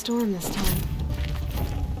a big storm this time.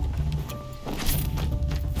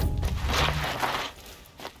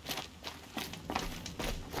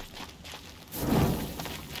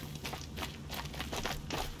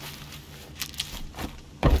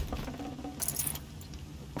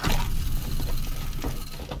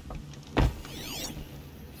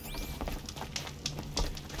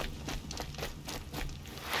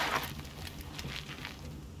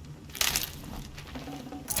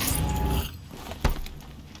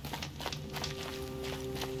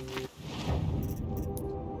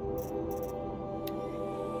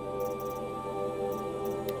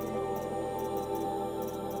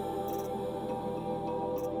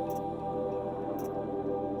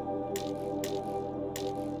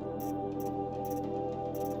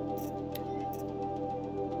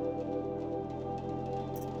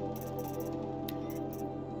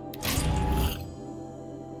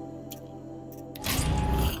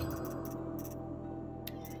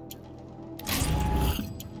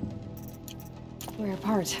 We're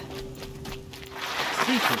apart.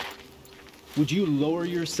 Seeker, would you lower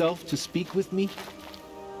yourself to speak with me?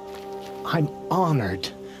 I'm honored.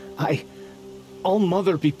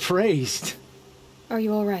 All-Mother be praised. Are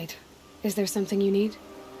you all right? Is there something you need?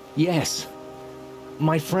 Yes.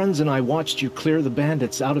 My friends and I watched you clear the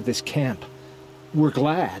bandits out of this camp. We're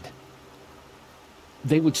glad.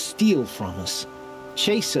 They would steal from us,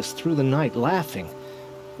 chase us through the night laughing.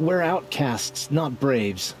 We're outcasts, not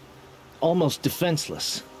braves. Almost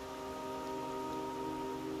defenseless.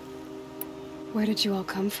 Where did you all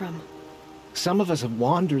come from? Some of us have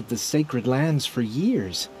wandered the sacred lands for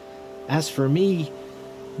years. As for me,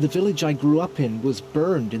 the village I grew up in was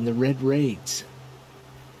burned in the Red Raids.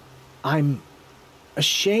 I'm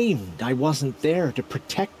ashamed I wasn't there to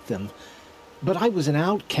protect them, but I was an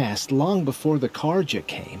outcast long before the Karja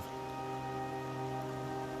came.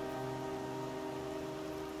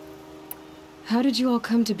 How did you all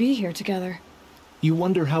come to be here together? You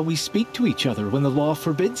wonder how we speak to each other when the law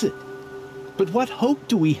forbids it. But what hope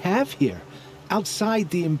do we have here, outside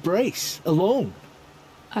the embrace, alone?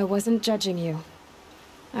 I wasn't judging you.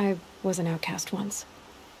 I was an outcast once.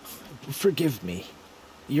 Forgive me.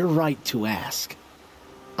 You're right to ask.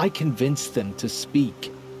 I convinced them to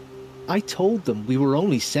speak. I told them we were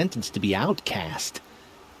only sentenced to be outcast,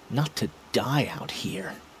 not to die out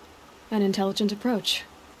here. An intelligent approach.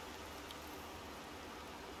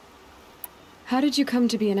 How did you come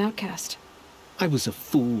to be an outcast? I was a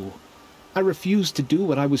fool. I refused to do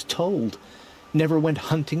what I was told. Never went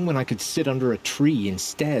hunting when I could sit under a tree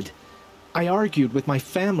instead. I argued with my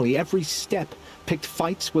family every step, picked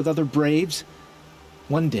fights with other braves.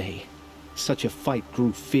 One day, such a fight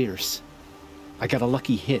grew fierce. I got a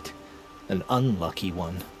lucky hit, an unlucky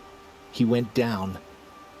one. He went down,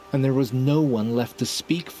 and there was no one left to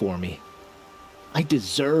speak for me. I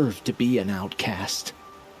deserved to be an outcast.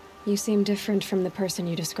 You seem different from the person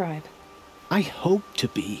you describe. I hope to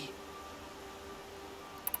be.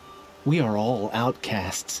 We are all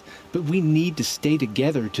outcasts, but we need to stay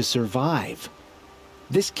together to survive.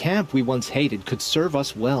 This camp we once hated could serve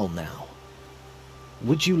us well now.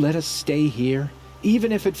 Would you let us stay here,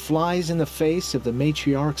 even if it flies in the face of the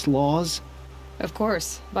matriarch's laws? Of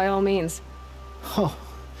course, by all means. Oh,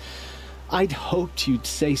 I'd hoped you'd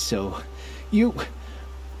say so.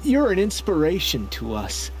 You're an inspiration to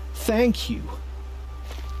us. Thank you.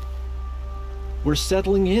 We're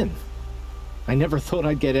settling in. I never thought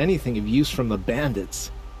I'd get anything of use from the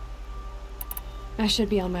bandits. I should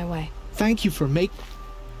be on my way. Thank you for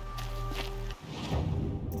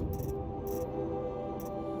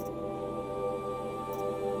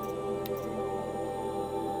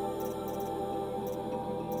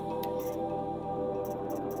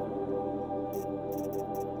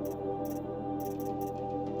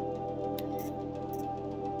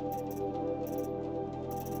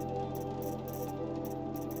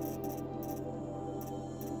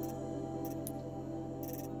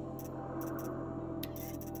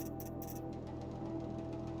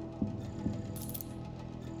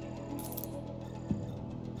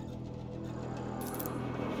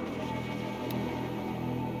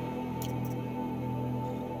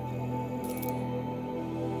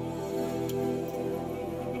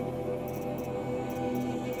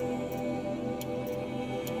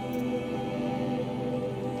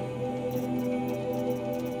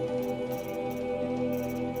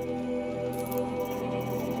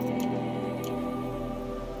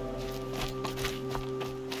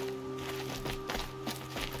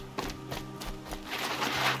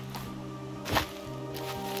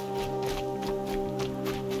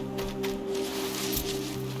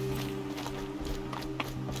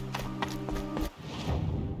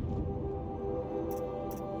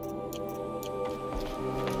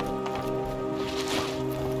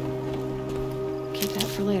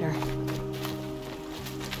later.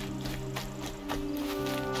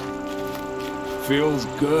 Feels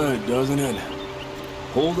good, doesn't it?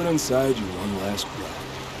 Hold it inside you one last breath.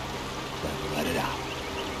 Then let it out.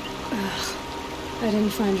 Ugh. I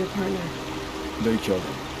didn't find your partner. They killed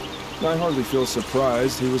him. I hardly feel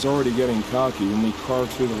surprised. He was already getting cocky when we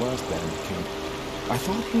carved through the last bandit camp. I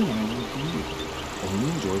thought he and I would be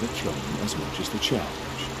only enjoy the killing as much as the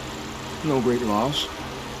challenge. No great loss.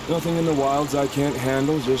 Nothing in the wilds I can't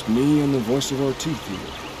handle, just me and the voice of our teeth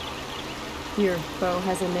here. Your bow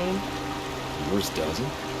has a name? Yours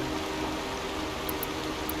doesn't?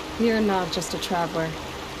 You're not just a traveler.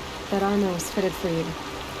 That armor was fitted for you,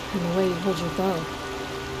 and the way you hold your bow.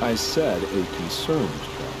 I said a concerned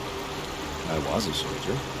traveler. I was a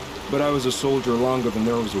soldier, but I was a soldier longer than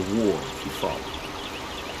there was a war, if you follow.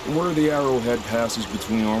 Where the arrowhead passes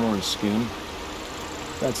between armor and skin,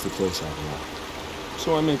 that's the place I belong.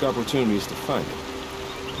 So I make opportunities to find it.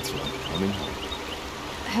 That's like coming home.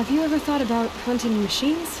 Have you ever thought about hunting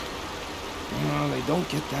machines? No, they don't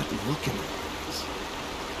get that look in their eyes.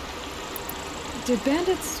 Did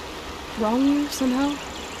bandits wrong you somehow?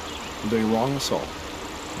 They wrong us all.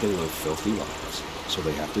 They live filthy lives, so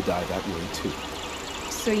they have to die that way too.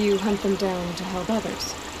 So you hunt them down to help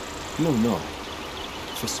others? No.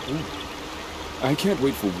 For sport. I can't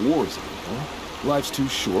wait for wars anymore. Life's too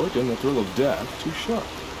short, and the thrill of death too sharp.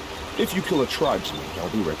 If you kill a tribesman, there'll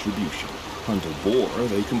be retribution. Hunt a boar,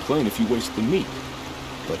 they complain if you waste the meat.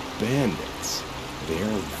 But bandits,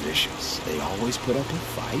 they're vicious. They always put up a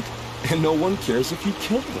fight, and no one cares if you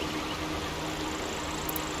kill them.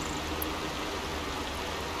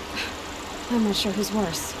 I'm not sure who's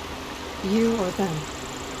worse. You or them.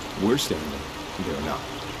 We're standing. They're not.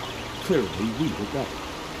 Clearly, we were better.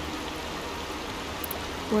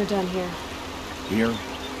 We're done here. Here?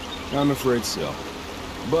 I'm afraid so.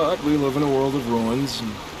 But we live in a world of ruins,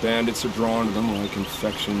 and bandits are drawn to them like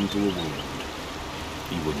infection to a wound.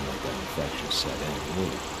 You wouldn't let that infection set in,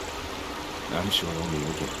 would you? I'm sure we'll meet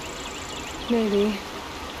again. Maybe.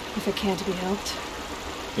 If it can't be helped.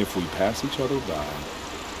 If we pass each other by,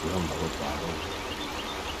 we'll know it by the way.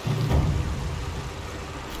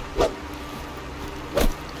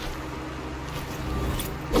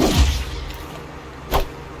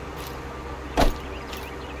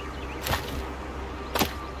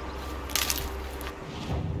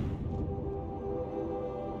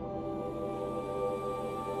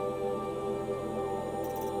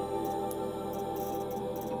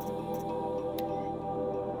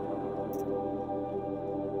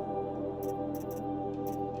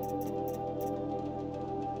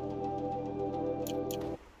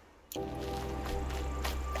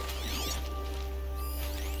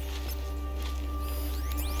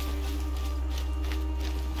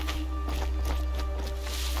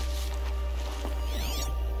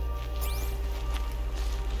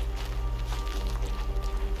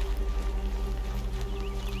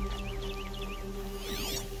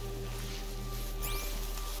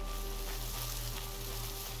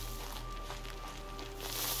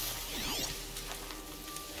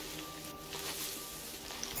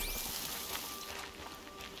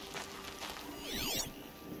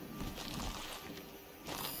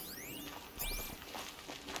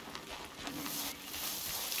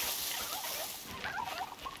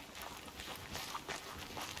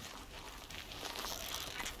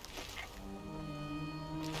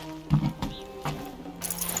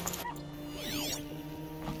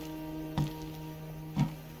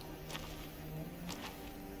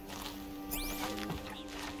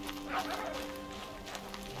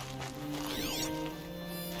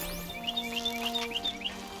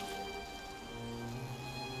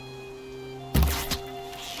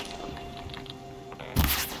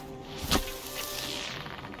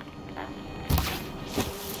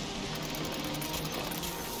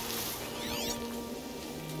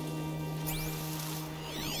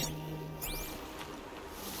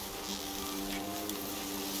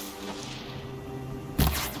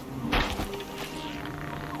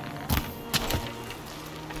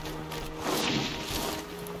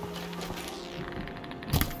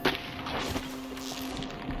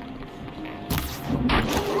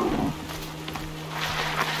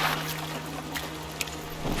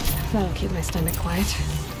 That'll keep my stomach quiet.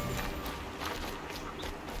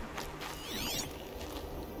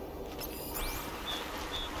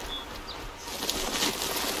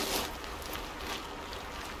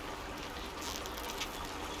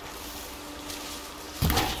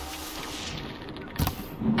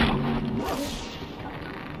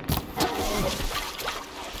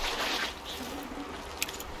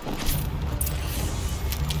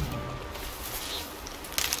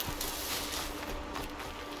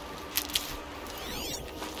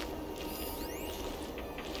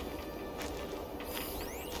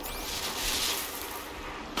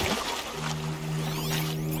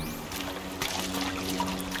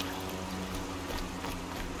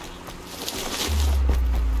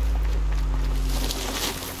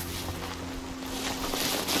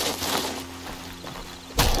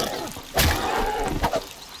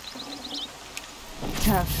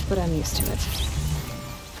 Tough, but I'm used to it.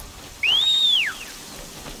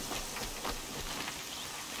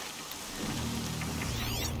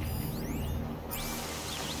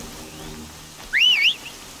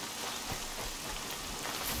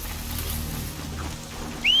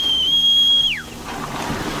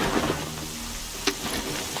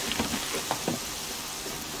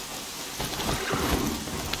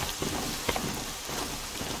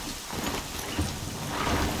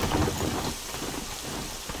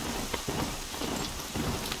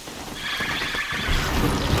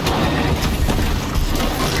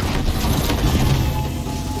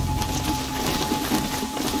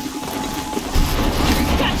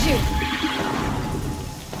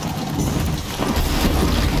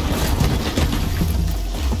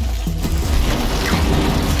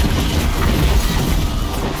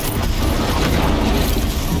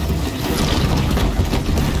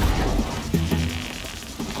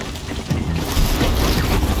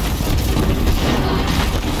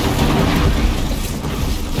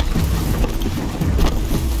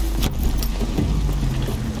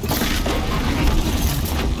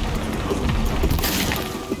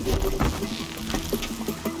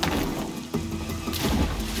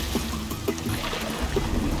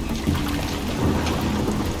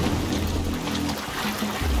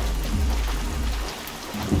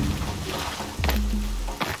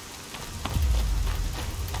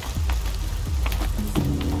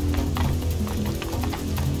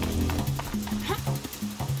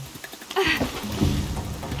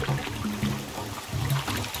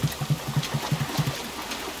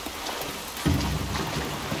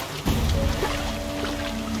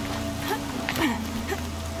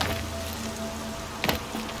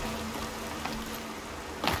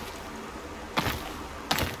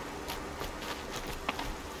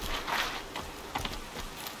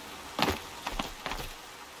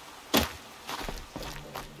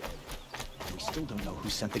 still don't know who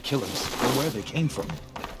sent the killers or where they came from.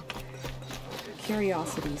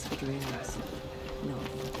 Curiosities for dreams. No.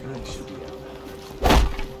 I should be out.